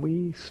Bible, when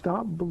we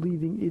stop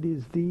believing it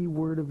is the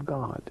Word of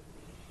God,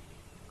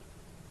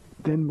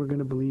 then we're going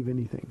to believe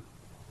anything.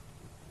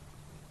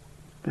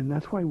 And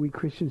that's why we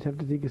Christians have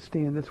to take a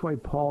stand. That's why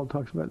Paul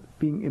talks about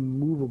being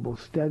immovable,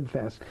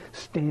 steadfast,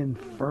 stand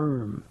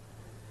firm.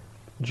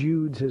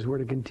 Jude says we're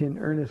to contend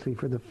earnestly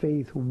for the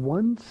faith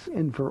once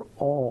and for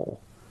all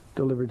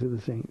delivered to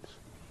the saints.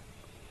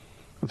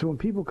 And so when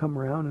people come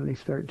around and they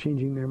start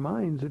changing their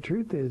minds, the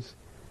truth is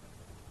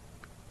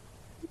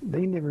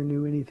they never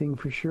knew anything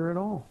for sure at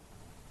all.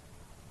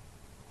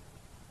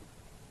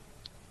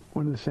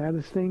 One of the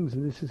saddest things,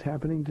 and this is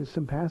happening to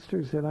some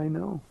pastors that I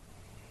know,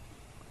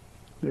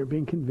 they're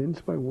being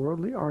convinced by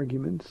worldly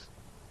arguments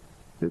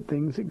that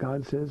things that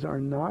God says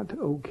are not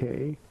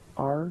okay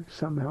are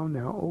somehow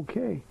now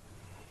okay.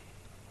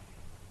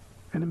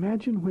 And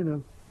imagine when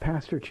a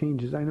pastor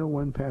changes. I know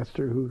one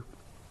pastor who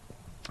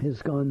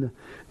has gone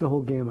the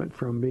whole gamut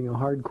from being a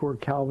hardcore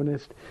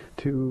Calvinist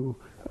to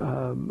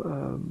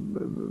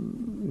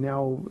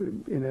now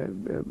in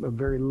a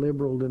very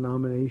liberal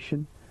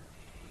denomination.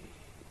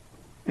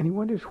 And he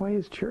wonders why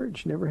his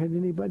church never had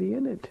anybody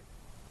in it.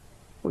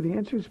 Well, the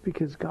answer is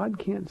because God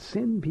can't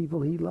send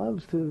people he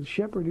loves to a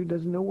shepherd who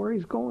doesn't know where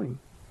he's going.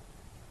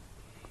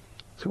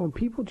 So when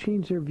people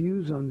change their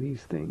views on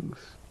these things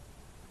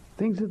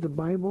that the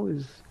Bible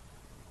is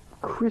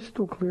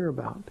crystal clear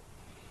about,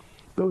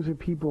 those are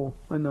people,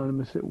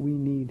 Anonymous, that we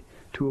need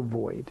to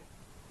avoid.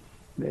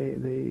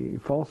 They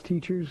false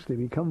teachers, they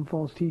become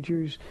false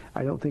teachers.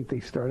 I don't think they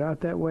start out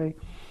that way,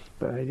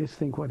 but I just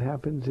think what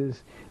happens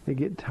is they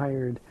get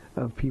tired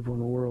of people in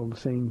the world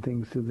saying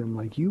things to them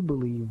like, you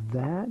believe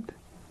that?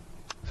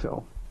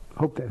 So,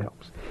 hope that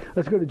helps.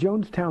 Let's go to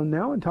Jonestown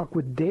now and talk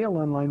with Dale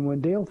on line 1.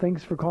 Dale,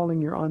 thanks for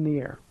calling. You're on the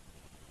air.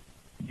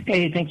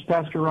 Hey, thanks,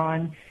 Pastor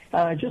Ron.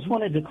 Just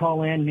wanted to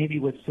call in maybe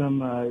with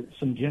some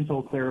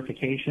gentle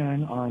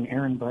clarification on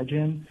Aaron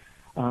Budgen.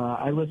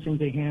 I listened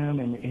to him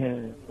and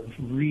have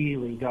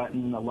really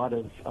gotten a lot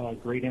of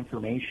great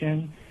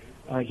information.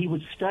 He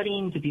was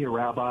studying to be a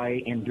rabbi,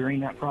 and during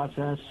that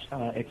process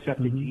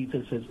accepted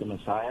Jesus as the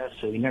Messiah,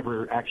 so he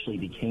never actually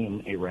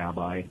became a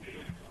rabbi.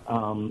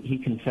 He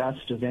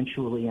confessed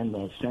eventually in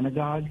the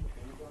synagogue,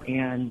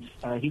 and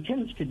he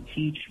tends to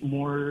teach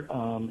more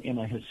in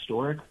a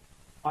historic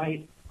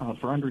light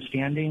for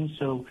understanding.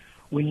 So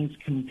when he's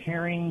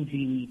comparing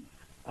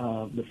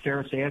the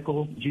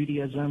Pharisaical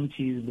Judaism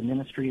to the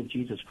ministry of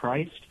Jesus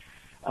Christ,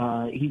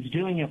 he's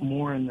doing it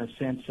more in the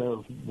sense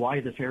of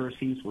why the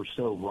Pharisees were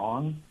so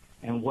wrong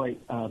and what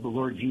the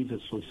Lord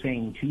Jesus was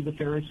saying to the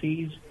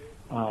Pharisees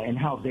and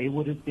how they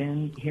would have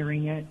been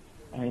hearing it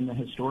in the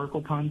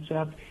historical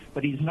concept.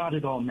 But he's not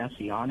at all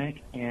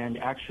messianic and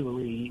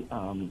actually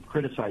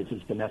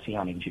criticizes the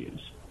Messianic Jews.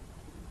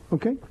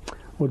 Okay.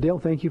 Well, Dale,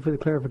 thank you for the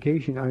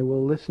clarification. I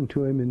will listen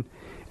to him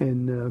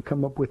and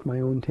come up with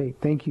my own take.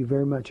 Thank you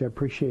very much. I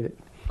appreciate it.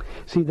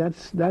 See,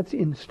 that's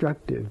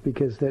instructive,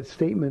 because that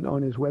statement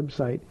on his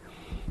website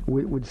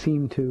would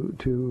seem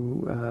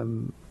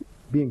to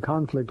be in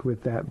conflict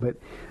with that. But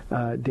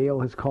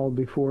Dale has called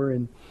before,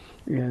 and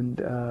you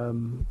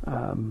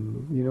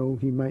know,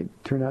 he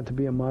might turn out to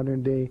be a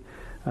modern day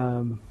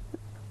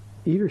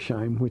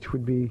Edersheim, which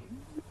would be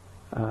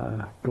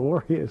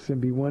glorious and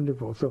be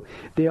wonderful. So,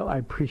 Dale, I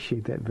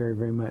appreciate that very,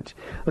 very much.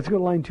 Let's go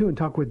to line 2 and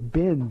talk with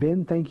Ben.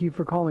 Ben, thank you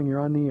for calling. You're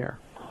on the air.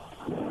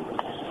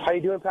 How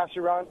you doing,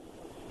 Pastor Ron?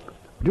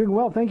 Doing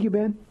well. Thank you,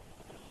 Ben.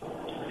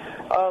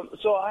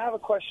 So I have a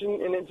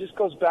question, and it just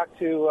goes back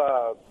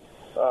to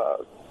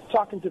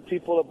talking to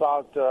people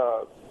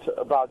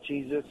about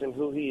Jesus and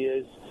who he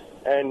is.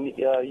 And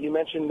you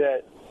mentioned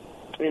that,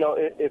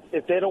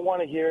 if they don't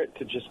want to hear it,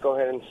 to just go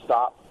ahead and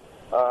stop.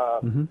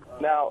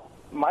 Now,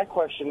 my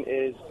question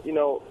is,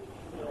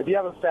 if you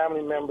have a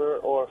family member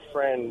or a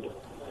friend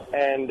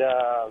and,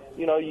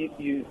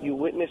 you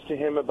witness to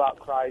him about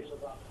Christ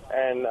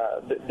and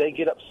they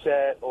get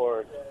upset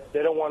or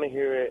they don't want to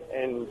hear it,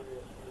 and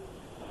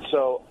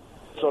so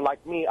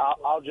like me,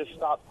 I'll just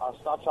stop. I'll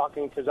stop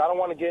talking because I don't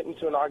want to get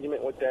into an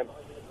argument with them.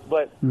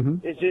 But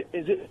is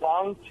it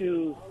wrong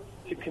to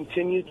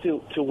continue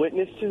to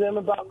witness to them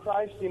about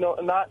Christ?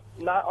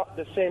 Not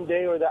the same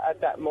day or at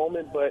that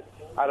moment, but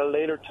at a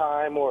later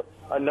time or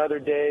another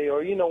day,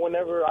 or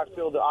whenever I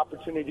feel the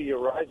opportunity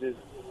arises.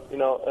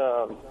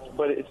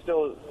 But it's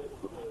still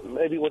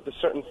maybe with a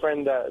certain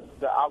friend that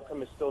the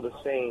outcome is still the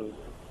same.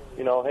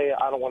 Hey,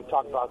 I don't want to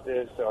talk about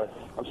this, or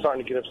I'm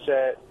starting to get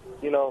upset.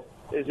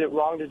 Is it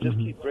wrong to just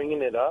keep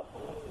bringing it up?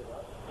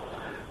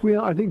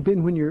 Well, I think,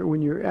 Ben, when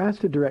you're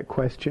asked a direct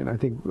question, I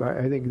think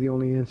the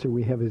only answer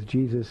we have is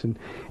Jesus, and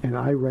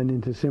I run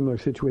into similar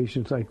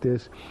situations like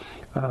this.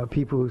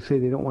 People who say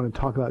they don't want to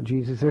talk about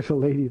Jesus. There's a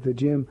lady at the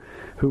gym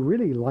who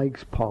really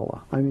likes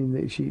Paula. I mean,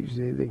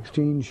 they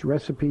exchange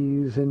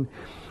recipes, and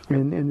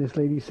this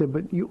lady said,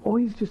 "But you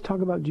always just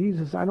talk about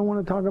Jesus. I don't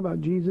want to talk about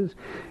Jesus.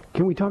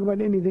 Can we talk about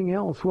anything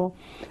else?" Well,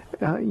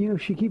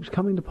 she keeps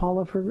coming to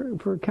Paula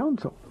for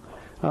counsel.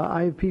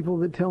 I have people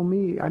that tell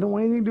me, I don't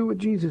want anything to do with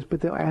Jesus,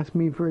 but they'll ask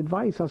me for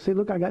advice. I'll say,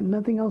 look, I got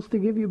nothing else to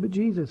give you but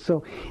Jesus.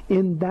 So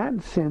in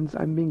that sense,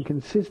 I'm being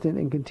consistent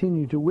and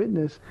continue to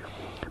witness.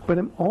 But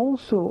I'm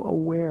also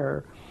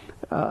aware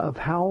of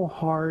how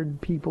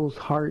hard people's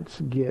hearts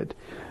get.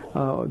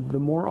 The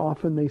more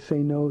often they say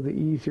no, the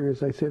easier,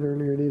 as I said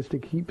earlier, it is to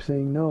keep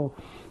saying no.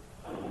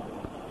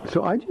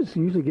 So I just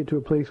usually get to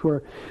a place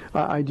where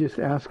I just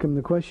ask them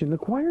the question,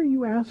 look, why are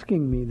you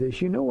asking me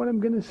this? You know what I'm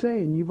going to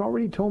say, and you've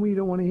already told me you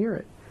don't want to hear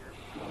it.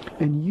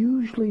 And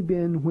usually,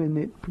 Ben,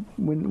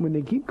 when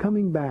they keep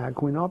coming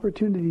back, when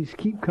opportunities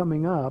keep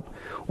coming up,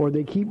 or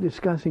they keep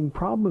discussing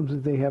problems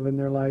that they have in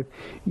their life,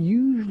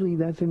 usually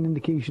that's an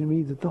indication to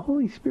me that the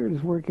Holy Spirit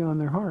is working on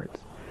their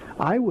hearts.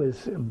 I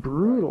was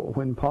brutal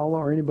when Paula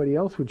or anybody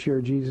else would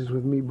share Jesus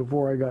with me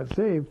before I got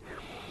saved.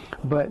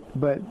 But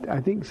I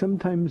think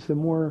sometimes the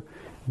more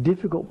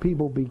difficult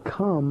people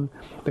become,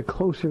 the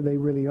closer they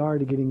really are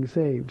to getting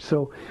saved.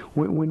 So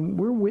when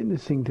we're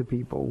witnessing to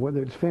people,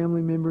 whether it's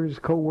family members,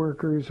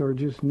 co-workers, or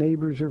just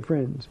neighbors or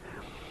friends,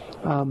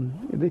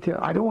 they tell,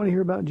 I don't want to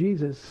hear about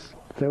Jesus.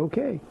 Say,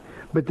 okay.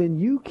 But then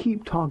you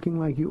keep talking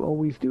like you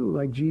always do,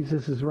 like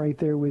Jesus is right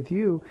there with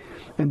you,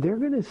 and they're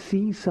going to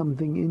see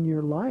something in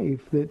your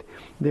life that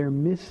they're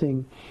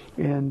missing.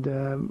 And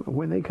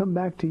when they come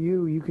back to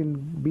you, you can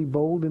be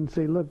bold and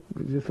say, look,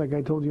 just like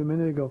I told you a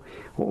minute ago,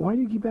 well, why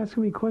do you keep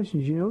asking me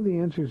questions? You know the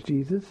answer is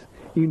Jesus.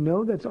 You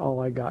know that's all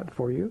I got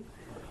for you.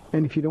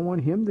 And if you don't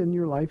want him, then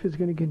your life is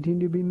going to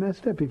continue to be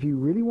messed up. If you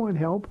really want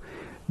help,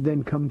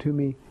 then come to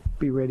me.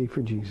 Be ready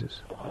for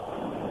Jesus.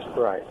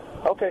 Right.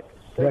 Okay.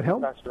 Does that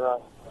help? Pastor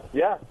Ron.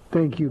 Yeah.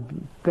 Thank you.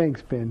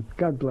 Thanks, Ben.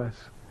 God bless.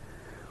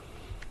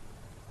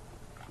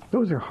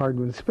 Those are hard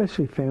ones,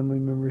 especially family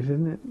members,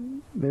 isn't it?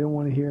 They don't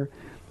want to hear.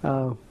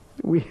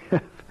 We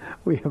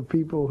have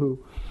people who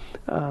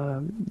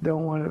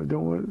don't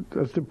want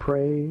us to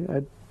pray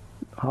at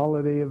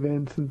holiday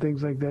events and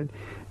things like that.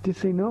 Just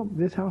say, no,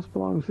 this house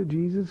belongs to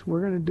Jesus.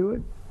 We're going to do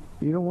it.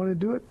 You don't want to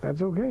do it?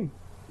 That's okay.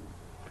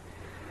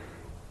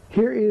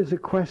 Here is a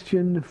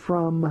question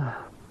from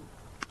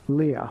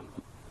Leah.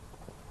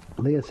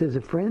 Leah says,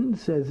 a friend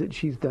says that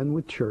she's done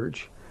with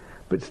church,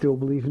 but still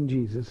believes in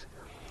Jesus.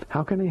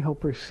 How can I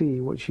help her see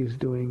what she's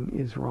doing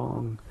is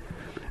wrong?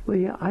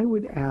 Leah, I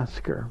would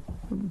ask her,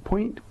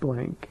 point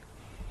blank,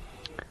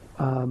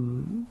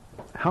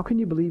 how can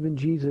you believe in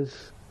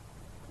Jesus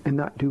and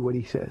not do what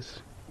he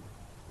says?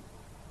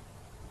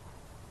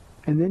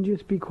 And then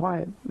just be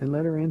quiet and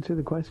let her answer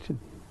the question.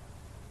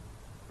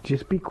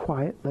 Just be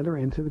quiet, let her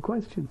answer the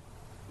question.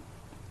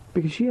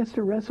 Because she has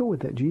to wrestle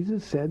with it.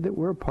 Jesus said that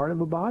we're a part of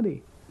a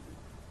body,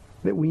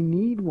 that we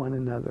need one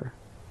another.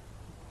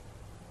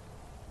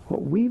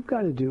 What we've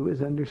got to do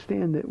is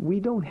understand that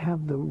we don't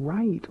have the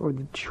right or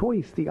the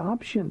choice, the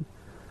option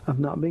of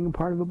not being a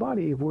part of a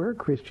body. If we're a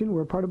Christian,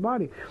 we're a part of a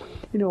body.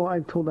 You know,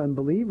 I've told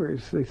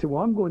unbelievers, they say,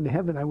 well, I'm going to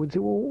heaven. I would say,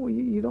 well,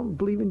 you don't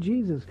believe in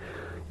Jesus.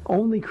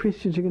 Only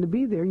Christians are going to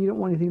be there. You don't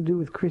want anything to do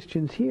with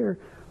Christians here.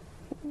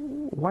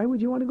 Why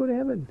would you want to go to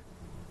heaven?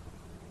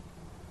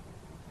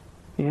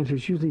 The answer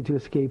is usually to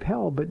escape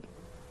hell, but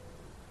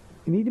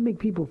you need to make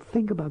people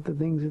think about the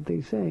things that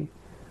they say.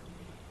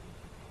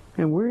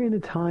 And we're in a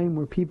time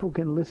where people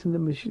can listen to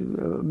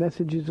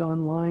messages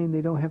online.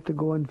 They don't have to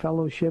go in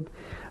fellowship.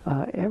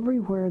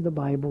 Everywhere the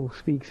Bible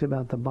speaks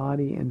about the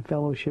body and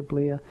fellowship,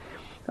 Leah,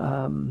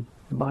 the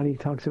body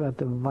talks about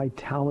the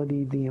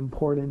vitality, the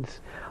importance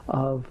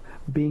of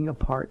being a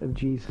part of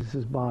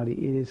Jesus' body.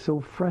 It is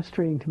so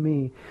frustrating to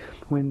me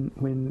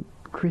when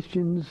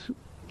Christians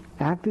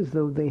act as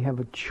though they have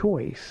a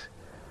choice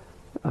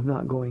of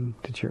not going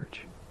to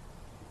church.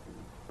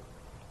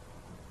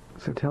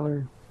 So tell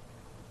her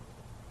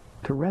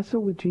to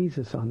wrestle with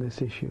Jesus on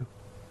this issue.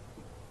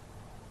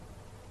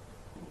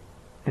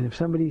 And if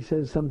somebody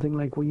says something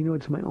like, well,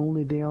 it's my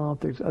only day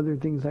off, there's other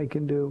things I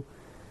can do,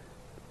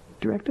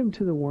 direct them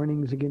to the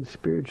warnings against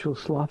spiritual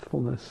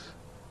slothfulness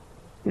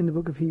in the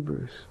book of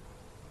Hebrews.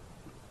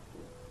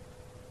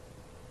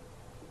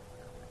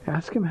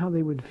 Ask them how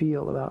they would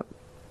feel about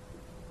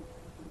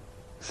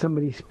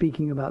somebody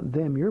speaking about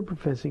them. You're a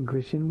professing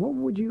Christian. How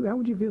would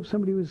you feel if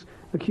somebody was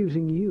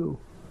accusing you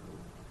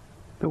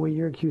the way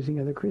you're accusing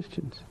other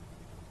Christians?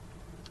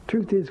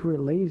 Truth is, we're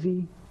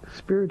lazy,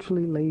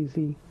 spiritually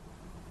lazy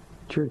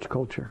church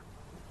culture.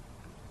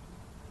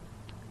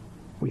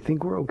 We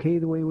think we're okay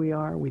the way we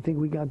are. We think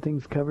we got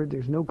things covered.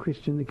 There's no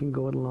Christian that can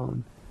go it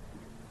alone.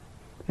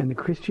 And the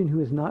Christian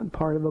who is not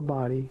part of a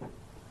body,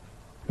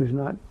 who's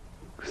not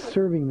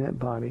serving that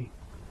body,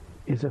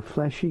 is a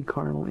fleshy,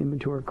 carnal,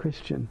 immature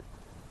Christian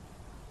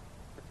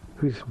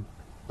who's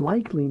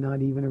likely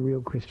not even a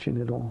real Christian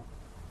at all.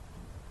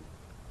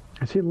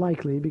 I say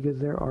likely because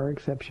there are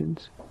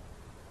exceptions.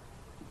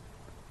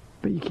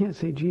 But you can't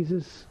say,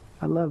 Jesus,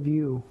 I love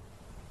you,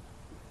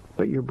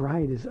 but your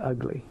bride is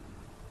ugly.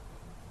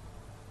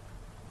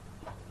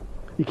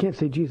 You can't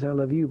say, Jesus, I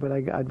love you, but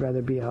I'd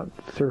rather be out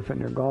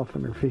surfing or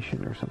golfing or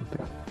fishing or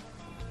something.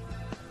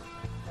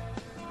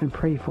 And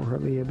pray for her,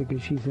 Leah,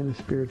 because she's in a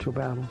spiritual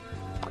battle.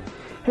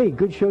 Hey,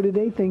 good show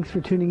today. Thanks for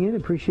tuning in.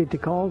 Appreciate the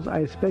calls. I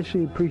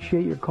especially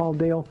appreciate your call,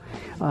 Dale.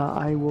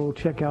 I will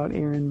check out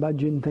Aaron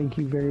Budgeon. Thank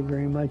you very,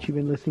 very much. You've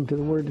been listening to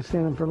The Word to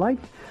Stand On for Life.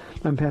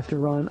 I'm Pastor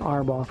Ron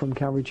Arbaugh from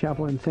Calvary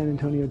Chapel in San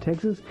Antonio,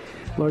 Texas.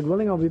 Lord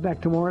willing, I'll be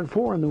back tomorrow at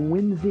 4 on the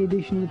Wednesday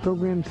edition of the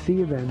program. See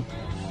you then.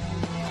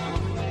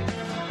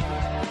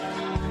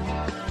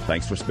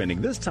 Thanks for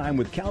spending this time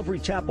with Calvary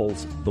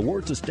Chapel's The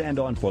Word to Stand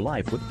On for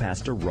Life with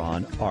Pastor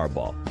Ron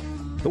Arbaugh.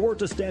 The Word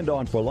to Stand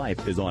On for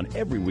Life is on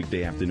every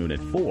weekday afternoon at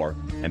 4,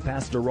 and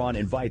Pastor Ron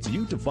invites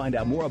you to find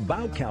out more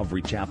about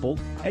Calvary Chapel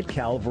at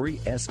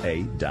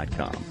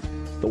calvarysa.com.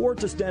 The Word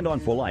to Stand On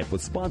for Life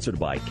was sponsored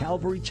by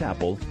Calvary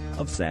Chapel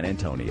of San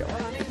Antonio.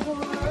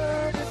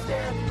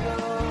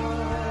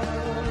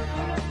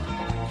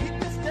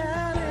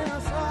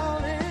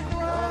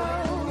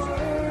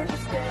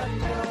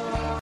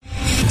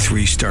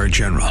 Three-star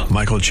General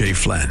Michael J.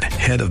 Flynn,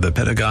 head of the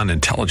Pentagon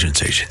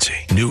Intelligence Agency,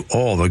 knew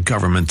all the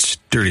government's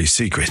dirty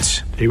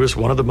secrets. He was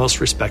one of the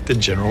most respected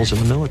generals in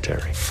the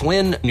military.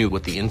 Flynn knew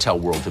what the intel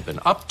world had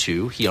been up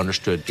to. He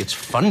understood its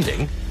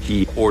funding.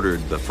 He ordered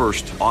the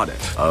first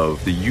audit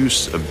of the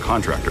use of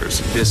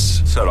contractors.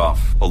 This set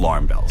off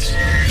alarm bells.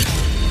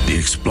 The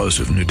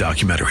explosive new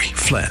documentary,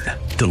 Flynn,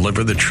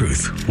 Deliver the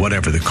Truth,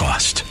 Whatever the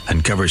Cost,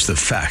 uncovers the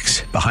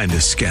facts behind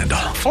this scandal.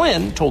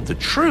 Flynn told the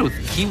truth.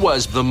 He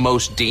was the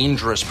most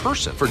dangerous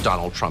person for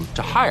Donald Trump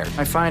to hire.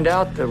 I find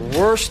out the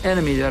worst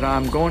enemy that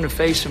I'm going to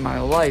face in my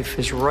life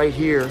is right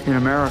here in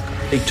America.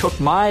 They took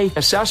my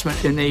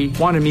assessment and they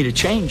wanted me to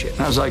change it.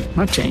 And I was like, I'm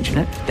not changing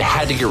it. They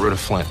had to get rid of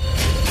Flynn.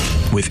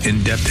 With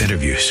in-depth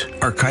interviews,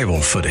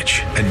 archival footage,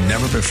 and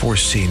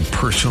never-before-seen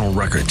personal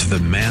records of the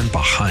man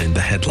behind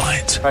the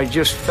headlines. I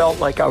just felt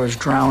like I was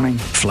drowning.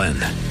 Flynn,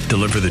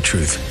 Deliver the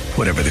Truth,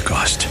 Whatever the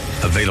Cost.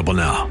 Available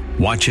now.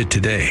 Watch it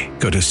today.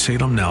 Go to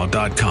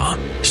salemnow.com.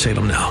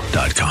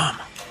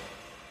 salemnow.com.